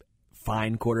a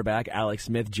fine quarterback, Alex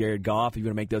Smith, Jared Goff. If you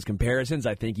want to make those comparisons,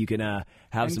 I think you can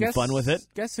have some fun with it.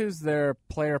 Guess who's their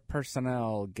player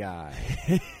personnel guy?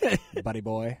 Buddy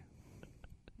boy.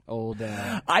 Old,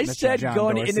 I Mr. said John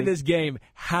going Dorsey. into this game,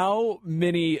 how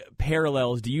many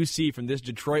parallels do you see from this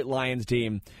Detroit Lions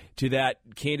team to that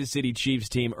Kansas City Chiefs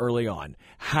team early on?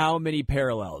 How many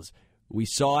parallels? We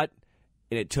saw it,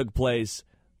 and it took place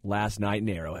last night in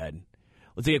Arrowhead.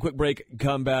 Let's take a quick break,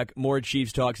 come back, more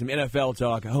Chiefs talk, some NFL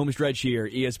talk, Homestretch here,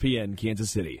 ESPN, Kansas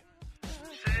City.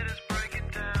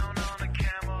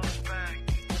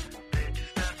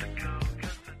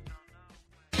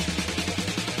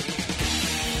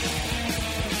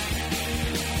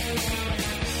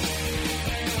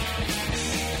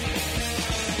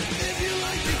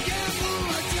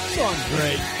 Song's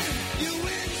great.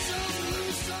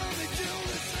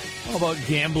 All about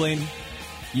gambling.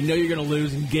 You know you're going to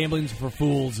lose, and gambling's for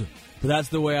fools. But that's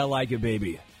the way I like it,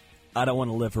 baby. I don't want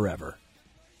to live forever.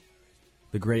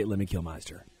 The great Lemmy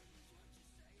Kilmister.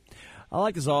 I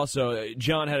like this also.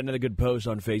 John had another good post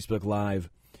on Facebook Live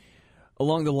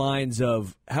along the lines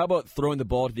of, how about throwing the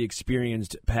ball to the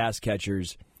experienced pass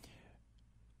catchers?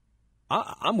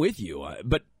 I'm with you.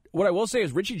 But what I will say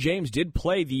is Richie James did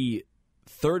play the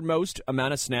third most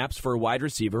amount of snaps for a wide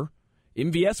receiver.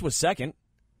 MVS was second.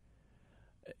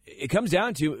 It comes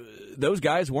down to those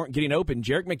guys weren't getting open.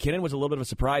 Jerick McKinnon was a little bit of a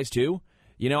surprise, too.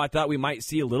 You know, I thought we might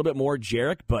see a little bit more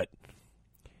Jerick, but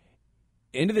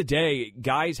end of the day,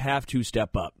 guys have to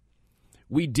step up.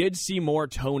 We did see more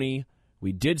Tony.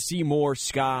 We did see more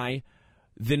Sky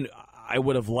than I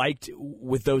would have liked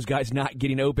with those guys not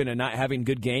getting open and not having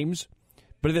good games.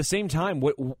 But at the same time,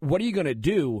 what are you going to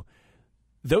do?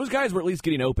 Those guys were at least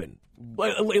getting open.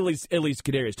 At least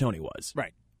Kadarius Toney was.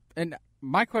 Right. And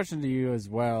my question to you as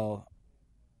well,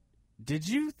 did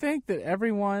you think that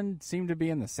everyone seemed to be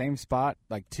in the same spot?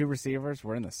 Like two receivers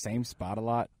were in the same spot a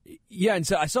lot? Yeah, and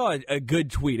so I saw a good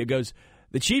tweet. It goes,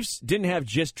 the Chiefs didn't have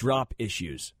just drop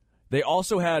issues. They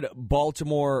also had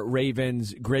Baltimore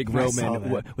Ravens, Greg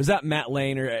Roman. Was that Matt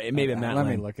Lane or maybe Matt Lane?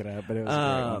 Let me look it up, but it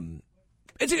was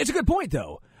It's a good point,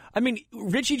 though. I mean,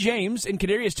 Richie James and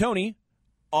Kadarius Toney,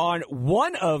 on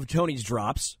one of Tony's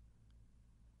drops,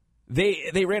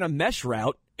 they ran a mesh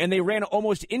route, and they ran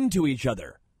almost into each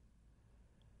other.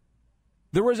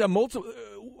 There was a multiple...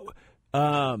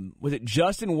 was it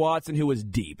Justin Watson who was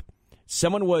deep?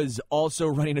 Someone was also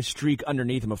running a streak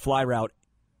underneath him, a fly route,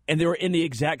 and they were in the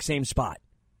exact same spot.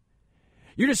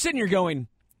 You're just sitting here going,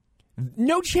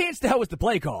 no chance that was the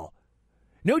play call.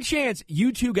 No chance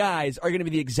you two guys are going to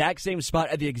be the exact same spot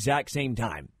at the exact same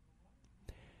time.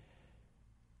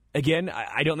 Again,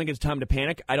 I don't think it's time to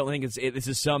panic. I don't think this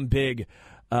is some big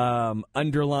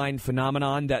underlying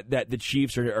phenomenon that the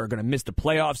Chiefs are going to miss the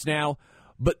playoffs now.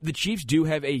 But the Chiefs do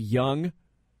have a young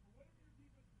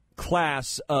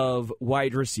class of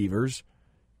wide receivers,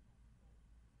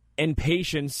 and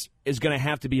patience is going to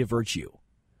have to be a virtue.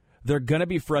 There are going to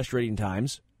be frustrating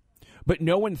times, but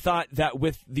no one thought that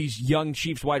with these young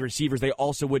Chiefs wide receivers, they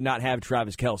also would not have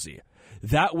Travis Kelce.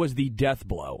 That was the death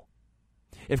blow.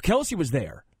 If Kelce was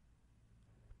there,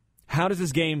 how does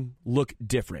this game look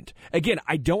different? Again,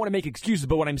 I don't want to make excuses,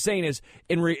 but what I'm saying is,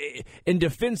 in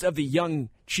defense of the young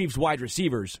Chiefs wide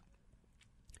receivers,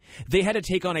 they had to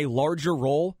take on a larger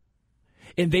role,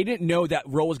 and they didn't know that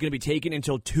role was going to be taken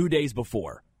until 2 days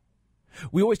before.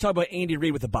 We always talk about Andy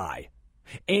Reid with a bye,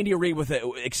 Andy Reid with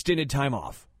an extended time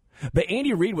off. But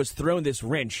Andy Reid was thrown this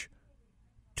wrench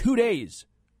 2 days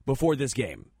before this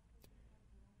game.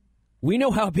 We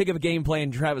know how big of a game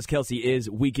plan Travis Kelce is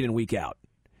week in and week out.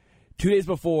 2 days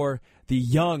before, the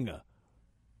young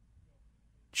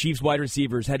Chiefs wide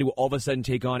receivers had to all of a sudden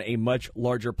take on a much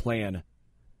larger plan,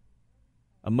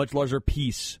 a much larger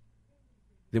piece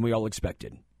than we all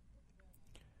expected.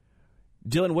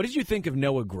 Dylan, what did you think of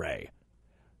Noah Gray?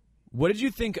 What did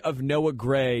you think of Noah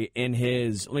Gray in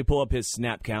his, let me pull up his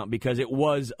snap count, because it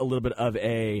was a little bit of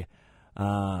a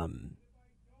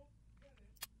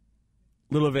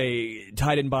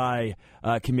tied in by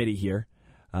committee here.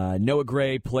 Noah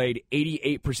Gray played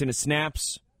 88% of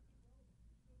snaps.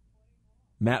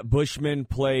 Matt Bushman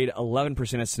played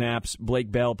 11% of snaps.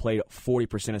 Blake Bell played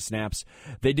 40% of snaps.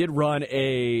 They did run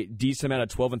a decent amount of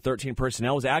 12 and 13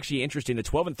 personnel. It was actually interesting. The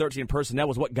 12 and 13 personnel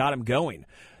was what got him going.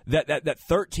 That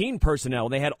 13 personnel,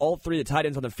 when they had all three of the tight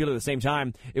ends on the field at the same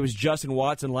time, it was Justin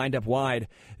Watson lined up wide.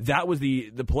 That was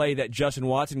the play that Justin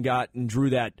Watson got and drew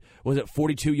that, was it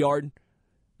 42-yard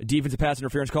defensive pass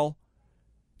interference call?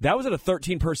 That was at a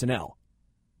 13 personnel.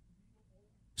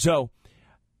 So,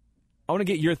 I want to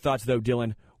get your thoughts, though,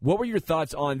 Dylan. What were your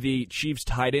thoughts on the Chiefs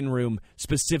tight end room,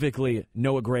 specifically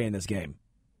Noah Gray in this game?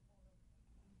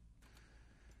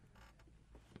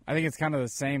 I think it's kind of the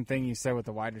same thing you said with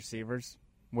the wide receivers,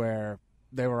 where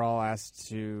they were all asked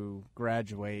to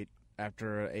graduate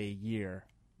after a year,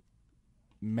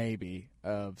 maybe,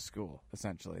 of school,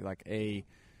 essentially. Like a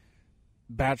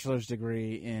bachelor's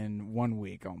degree in 1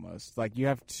 week almost. Like, you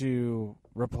have to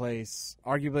replace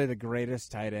arguably the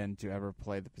greatest tight end to ever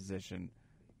play the position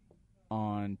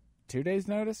on 2 days'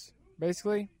 notice,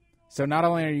 basically. So not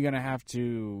only are you going to have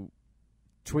to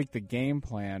tweak the game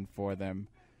plan for them,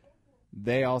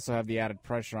 they also have the added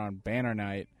pressure on banner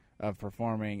night of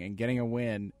performing and getting a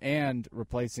win and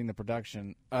replacing the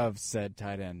production of said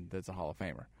tight end that's a Hall of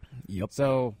Famer. Yep.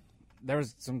 So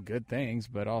there's some good things,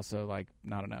 but also,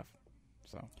 not enough.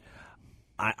 So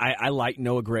I like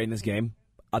Noah Gray in this game.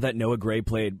 I thought Noah Gray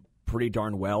played pretty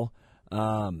darn well.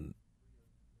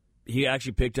 He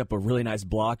actually picked up a really nice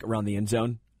block around the end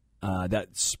zone that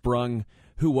sprung.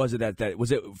 Who was it that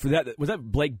was it for that? Was that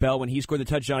Blake Bell when he scored the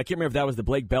touchdown? I can't remember if that was the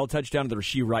Blake Bell touchdown or the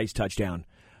Rashee Rice touchdown.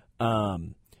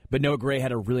 But Noah Gray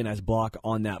had a really nice block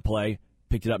on that play.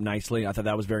 Picked it up nicely. I thought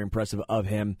that was very impressive of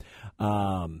him.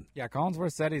 Yeah,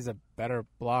 Collinsworth said he's a better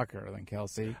blocker than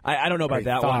Kelsey. I don't know about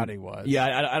that one. Thought he was. Yeah,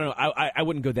 I don't know. I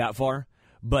wouldn't go that far.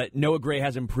 But Noah Gray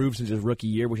has improved since his rookie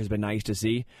year, which has been nice to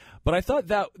see. But I thought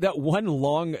that one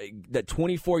long, that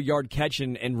 24-yard catch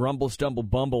and rumble, stumble,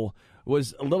 bumble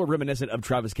was a little reminiscent of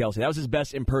Travis Kelce. That was his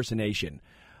best impersonation.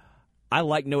 I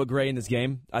like Noah Gray in this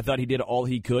game. I thought he did all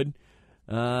he could.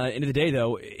 End of the day,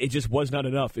 though, it just was not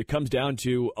enough. It comes down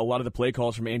to a lot of the play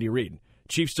calls from Andy Reid.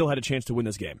 Chiefs still had a chance to win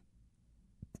this game.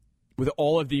 With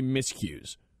all of the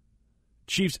miscues,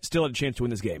 Chiefs still had a chance to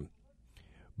win this game.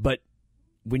 But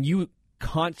when you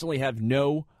constantly have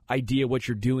no idea what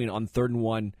you're doing on 3rd and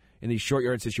 1 in these short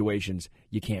yard situations,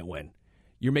 you can't win.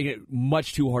 You're making it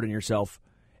much too hard on yourself.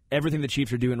 Everything the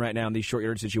Chiefs are doing right now in these short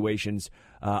yard situations,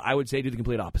 I would say do the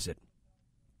complete opposite.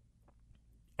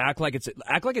 Act like it's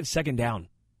 2nd down.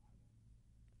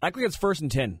 Act like it's 1st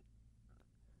and 10.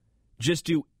 Just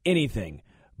do anything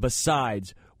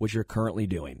besides what you're currently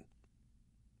doing.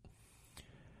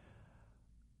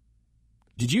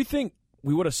 Did you think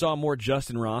we would have saw more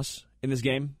Justin Ross in this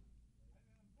game?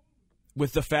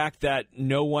 With the fact that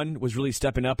no one was really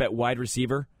stepping up at wide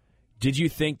receiver, did you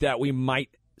think that we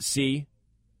might see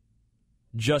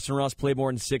Justin Ross play more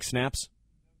than 6 snaps?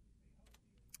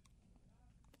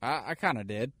 I kind of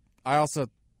did. I also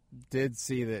did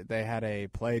see that they had a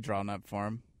play drawn up for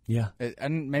him. Yeah.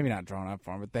 And maybe not drawn up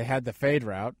for him, but they had the fade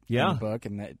route in the book,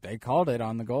 and they called it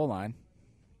on the goal line.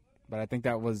 But I think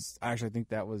that was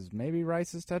maybe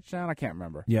Rice's touchdown. I can't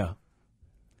remember. Yeah.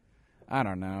 I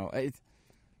don't know.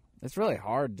 It's really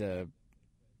hard to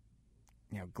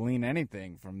glean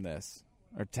anything from this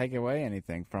or take away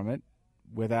anything from it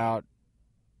without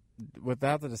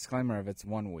the disclaimer of it's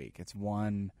 1 week. It's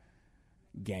one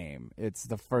game. It's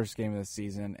the first game of the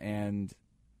season, and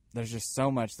there's just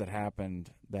so much that happened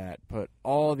that put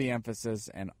all the emphasis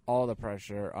and all the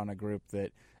pressure on a group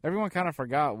that everyone kind of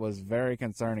forgot was very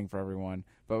concerning for everyone,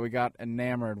 but we got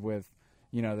enamored with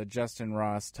the Justin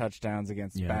Ross touchdowns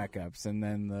against backups, and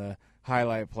then the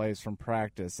highlight plays from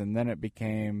practice, and then it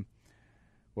became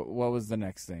what was the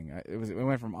next thing? It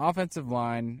went from offensive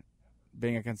line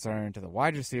being a concern to the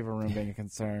wide receiver room being a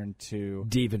concern to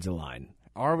defensive line.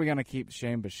 Are we going to keep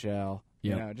Shane Bichelle?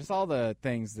 Yep. Just all the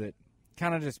things that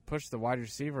kind of just pushed the wide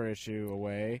receiver issue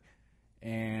away,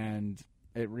 and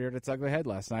it reared its ugly head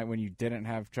last night when you didn't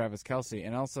have Travis Kelce.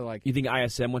 And also, you think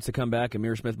ISM wants to come back?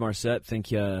 Amir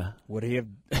Smith-Marset, would he have?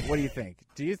 What do you think?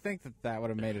 Do you think that would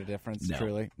have made a difference? No.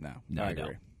 Truly, no. No, I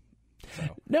agree. So.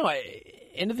 No.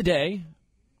 End of the day,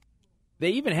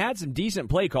 they even had some decent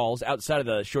play calls outside of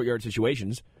the short yard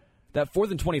situations. That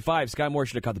 4th and 25, Sky Moore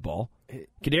should have caught the ball.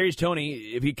 Kadarius Toney,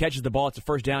 if he catches the ball, it's a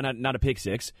first down, not a pick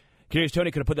six. Kadarius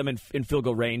Toney could have put them in field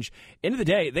goal range. End of the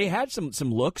day, they had some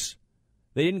looks.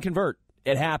 They didn't convert.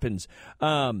 It happens.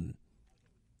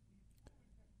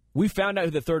 We found out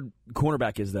who the third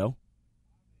cornerback is, though.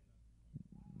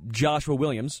 Joshua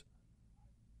Williams.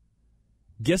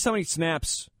 Guess how many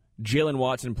snaps Jalen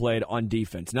Watson played on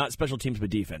defense? Not special teams, but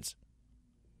defense.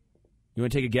 You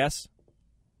want to take a guess?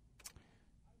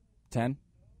 10?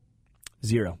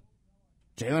 0.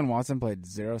 Jalen Watson played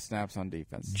 0 snaps on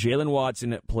defense. Jalen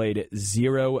Watson played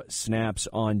 0 snaps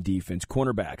on defense.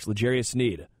 Cornerbacks, L'Jarius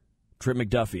Sneed, Trip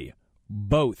McDuffie,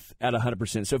 both at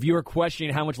 100%. So if you were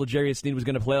questioning how much L'Jarius Sneed was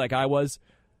going to play like I was,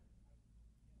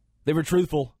 they were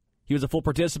truthful. He was a full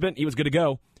participant. He was good to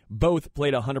go. Both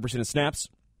played 100% of snaps.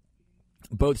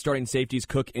 Both starting safeties,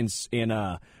 Cook and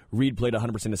Reed, played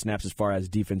 100% of snaps as far as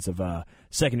defensive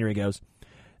secondary goes.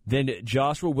 Then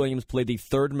Joshua Williams played the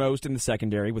third most in the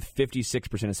secondary with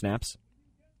 56% of snaps.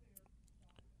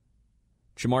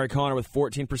 Shamari Connor with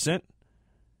 14%.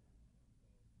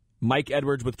 Mike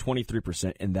Edwards with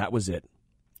 23%, and that was it.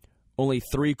 Only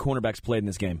 3 cornerbacks played in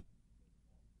this game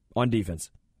on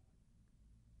defense.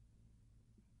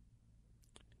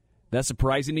 That's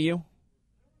surprising to you?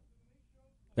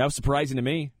 That was surprising to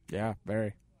me. Yeah,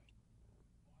 very.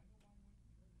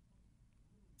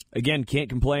 Again, can't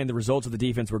complain. The results of the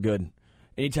defense were good.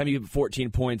 Anytime you get 14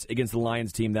 points against the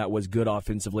Lions team that was good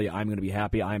offensively, I'm going to be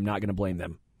happy. I'm not going to blame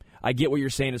them. I get what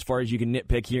you're saying as far as you can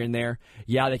nitpick here and there.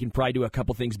 Yeah, they can probably do a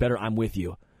couple things better. I'm with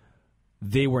you.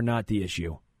 They were not the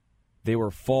issue. They were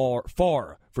far,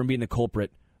 far from being the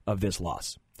culprit of this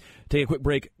loss. Take a quick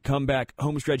break. Come back.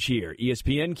 Homestretch here.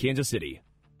 ESPN, Kansas City.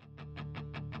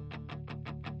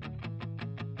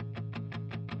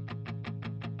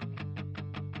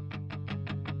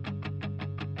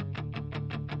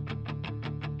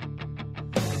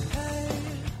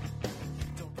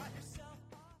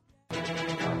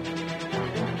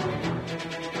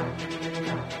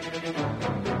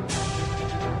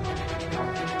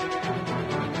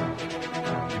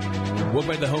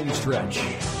 Welcome to the Homestretch,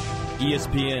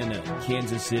 ESPN,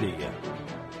 Kansas City.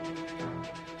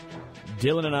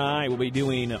 Dylan and I will be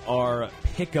doing our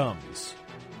pick'ems.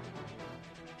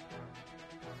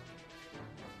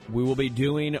 We will be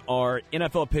doing our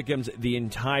NFL pick'ems the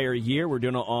entire year. We're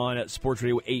doing it on Sports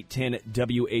Radio 810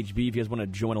 WHB. If you guys want to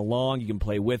join along, you can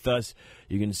play with us.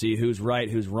 You can see who's right,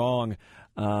 who's wrong.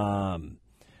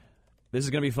 This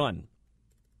is going to be fun.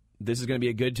 This is going to be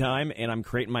a good time, and I'm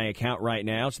creating my account right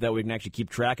now so that we can actually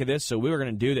keep track of this. So we're going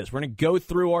to do this. We're going to go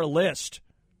through our list,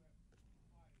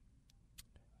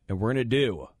 and we're going to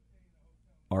do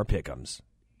our pick'ems.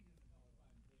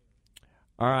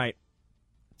 All right.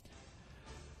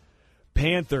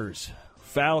 Panthers,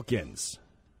 Falcons.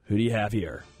 Who do you have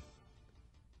here?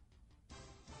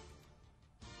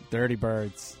 Dirty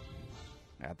Birds.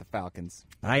 At the Falcons.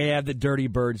 I have the Dirty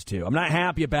Birds, too. I'm not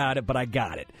happy about it, but I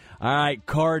got it. All right,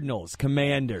 Cardinals,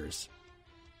 Commanders.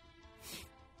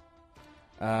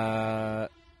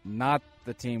 Not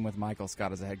the team with Michael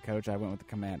Scott as a head coach. I went with the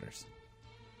Commanders.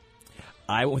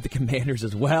 I went with the Commanders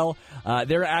as well.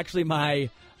 They're actually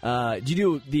my... do you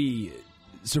do the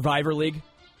Survivor League?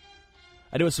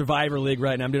 I do a Survivor League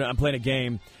right now. I'm playing a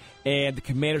game, and the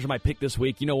Commanders are my pick this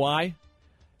week. You know why?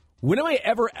 When am I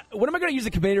going to use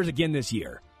the Commanders again this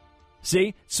year?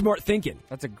 See? Smart thinking.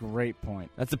 That's a great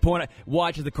point. That's the point.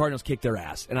 Watch as the Cardinals kick their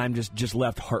ass, and I'm just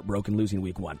left heartbroken losing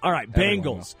week one. All right,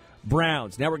 Bengals,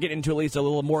 Browns. Now we're getting into at least a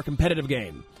little more competitive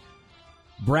game.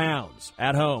 Browns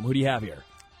at home. Who do you have here?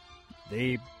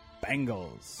 The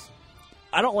Bengals.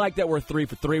 I don't like that we're 3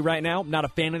 for 3 right now. Not a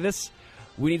fan of this.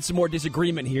 We need some more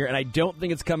disagreement here, and I don't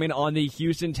think it's coming on the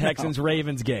Houston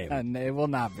Texans-Ravens game. And it will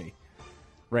not be.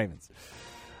 Ravens.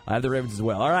 I have the Ravens as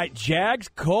well. All right, Jags,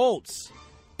 Colts.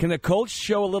 Can the Colts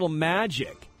show a little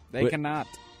magic? They cannot.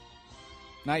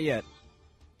 Not yet.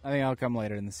 I think that'll come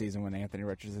later in the season when Anthony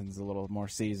Richardson's a little more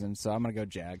seasoned, so I'm going to go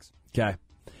Jags. Okay.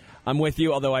 I'm with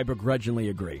you, although I begrudgingly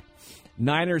agree.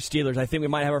 Niners, Steelers, I think we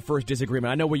might have our first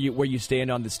disagreement. I know where you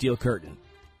stand on the steel curtain.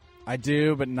 I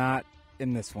do, but not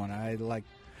in this one. I like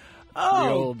the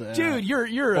old dude, you're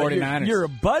 49ers. You're a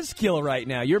buzzkill right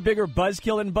now. You're a bigger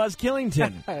buzzkill than Buzz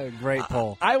Killington. Great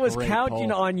poll. I was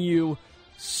counting on you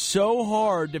so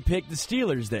hard to pick the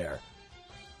Steelers there.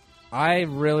 I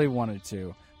really wanted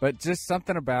to, but just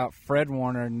something about Fred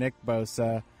Warner, Nick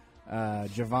Bosa,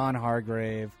 Javon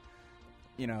Hargrave,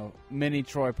 mini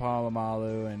Troy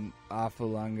Polamalu and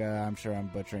Afulanga. I'm sure I'm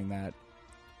butchering that.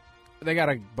 They got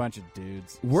a bunch of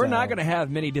dudes. We're not going to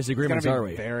have many disagreements, are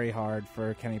we? It's going to be very hard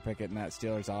for Kenny Pickett and that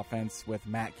Steelers offense with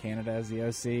Matt Canada as the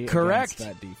OC. Correct. Against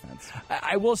that defense.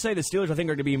 I will say the Steelers, I think,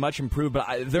 are going to be much improved,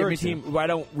 but they're a team who I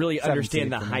don't really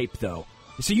understand the hype, though.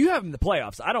 So you have them in the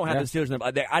playoffs. I don't have the Steelers.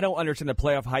 I don't understand the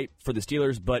playoff hype for the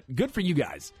Steelers, but good for you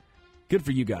guys. Good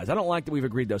for you guys. I don't like that we've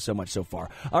agreed, though, so much so far.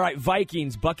 All right,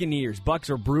 Vikings, Buccaneers.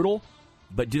 Bucks are brutal,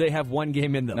 but do they have one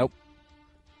game in them? Nope.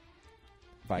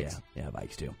 Vikes. Yeah,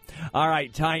 Vikes too. All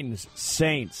right, Titans,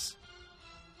 Saints.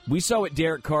 We saw what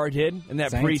Derek Carr did in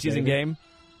that preseason game.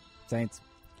 Saints.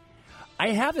 I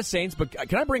have the Saints, but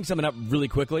can I bring something up really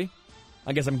quickly?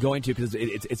 I guess I'm going to because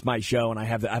it's my show and I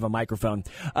have a microphone.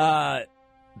 The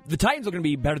Titans are going to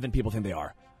be better than people think they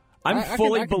are. I'm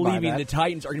fully believing the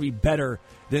Titans are going to be better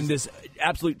than this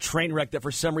absolute train wreck that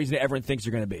for some reason everyone thinks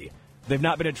they're going to be. They've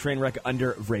not been a train wreck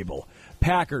under Vrabel.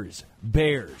 Packers,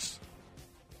 Bears.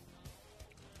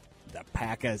 The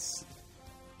Packers.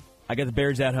 I got the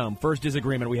Bears at home. First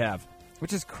disagreement we have.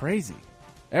 Which is crazy.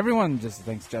 Everyone just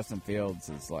thinks Justin Fields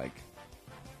is going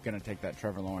to take that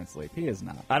Trevor Lawrence leap. He is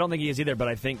not. I don't think he is either, but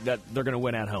I think that they're going to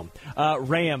win at home.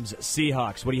 Rams,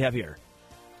 Seahawks. What do you have here?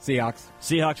 Seahawks.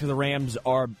 Seahawks and the Rams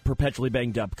are perpetually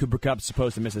banged up. Cooper Kupp's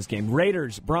supposed to miss this game.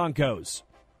 Raiders, Broncos.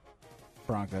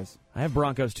 Broncos. I have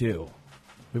Broncos too.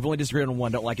 We've only disagreed on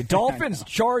one. Don't like it. Dolphins,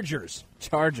 Chargers.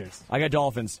 Chargers. I got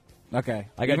Dolphins. Okay.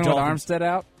 I got Even Dolphins. with Armstead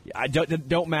out? I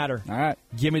don't matter. All right.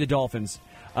 Give me the Dolphins.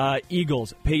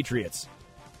 Eagles, Patriots.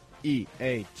 Eagles.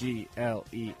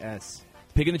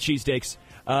 Picking the cheesesteaks.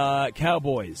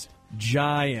 Cowboys,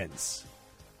 Giants.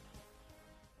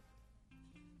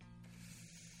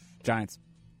 Giants.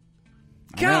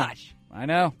 Gosh. I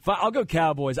know. Fine, I'll go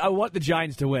Cowboys. I want the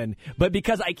Giants to win. But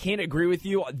because I can't agree with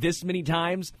you this many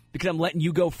times, because I'm letting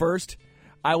you go first,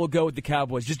 I will go with the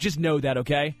Cowboys. Just know that,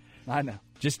 okay? I know.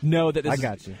 Just know that this I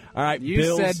got you. All right, you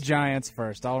Bills. said Giants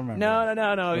first. I'll remember.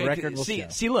 No. The record will show.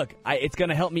 See, look, it's going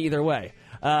to help me either way.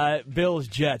 Bills,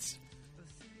 Jets.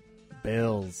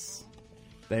 Bills.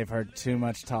 They've heard too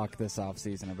much talk this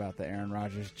offseason about the Aaron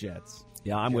Rodgers Jets.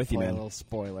 Yeah, I'm with you, man. A little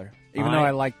spoiler. Even though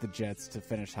I like the Jets to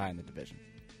finish high in the division.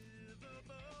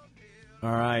 All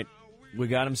right. We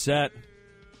got them set.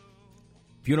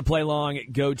 If you want to play along,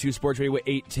 go to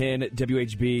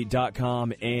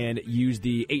sportsradio810whb.com and use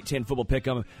the 810 Football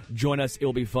Pick'em. Join us.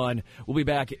 It'll be fun. We'll be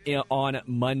back on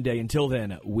Monday. Until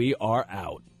then, we are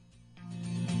out.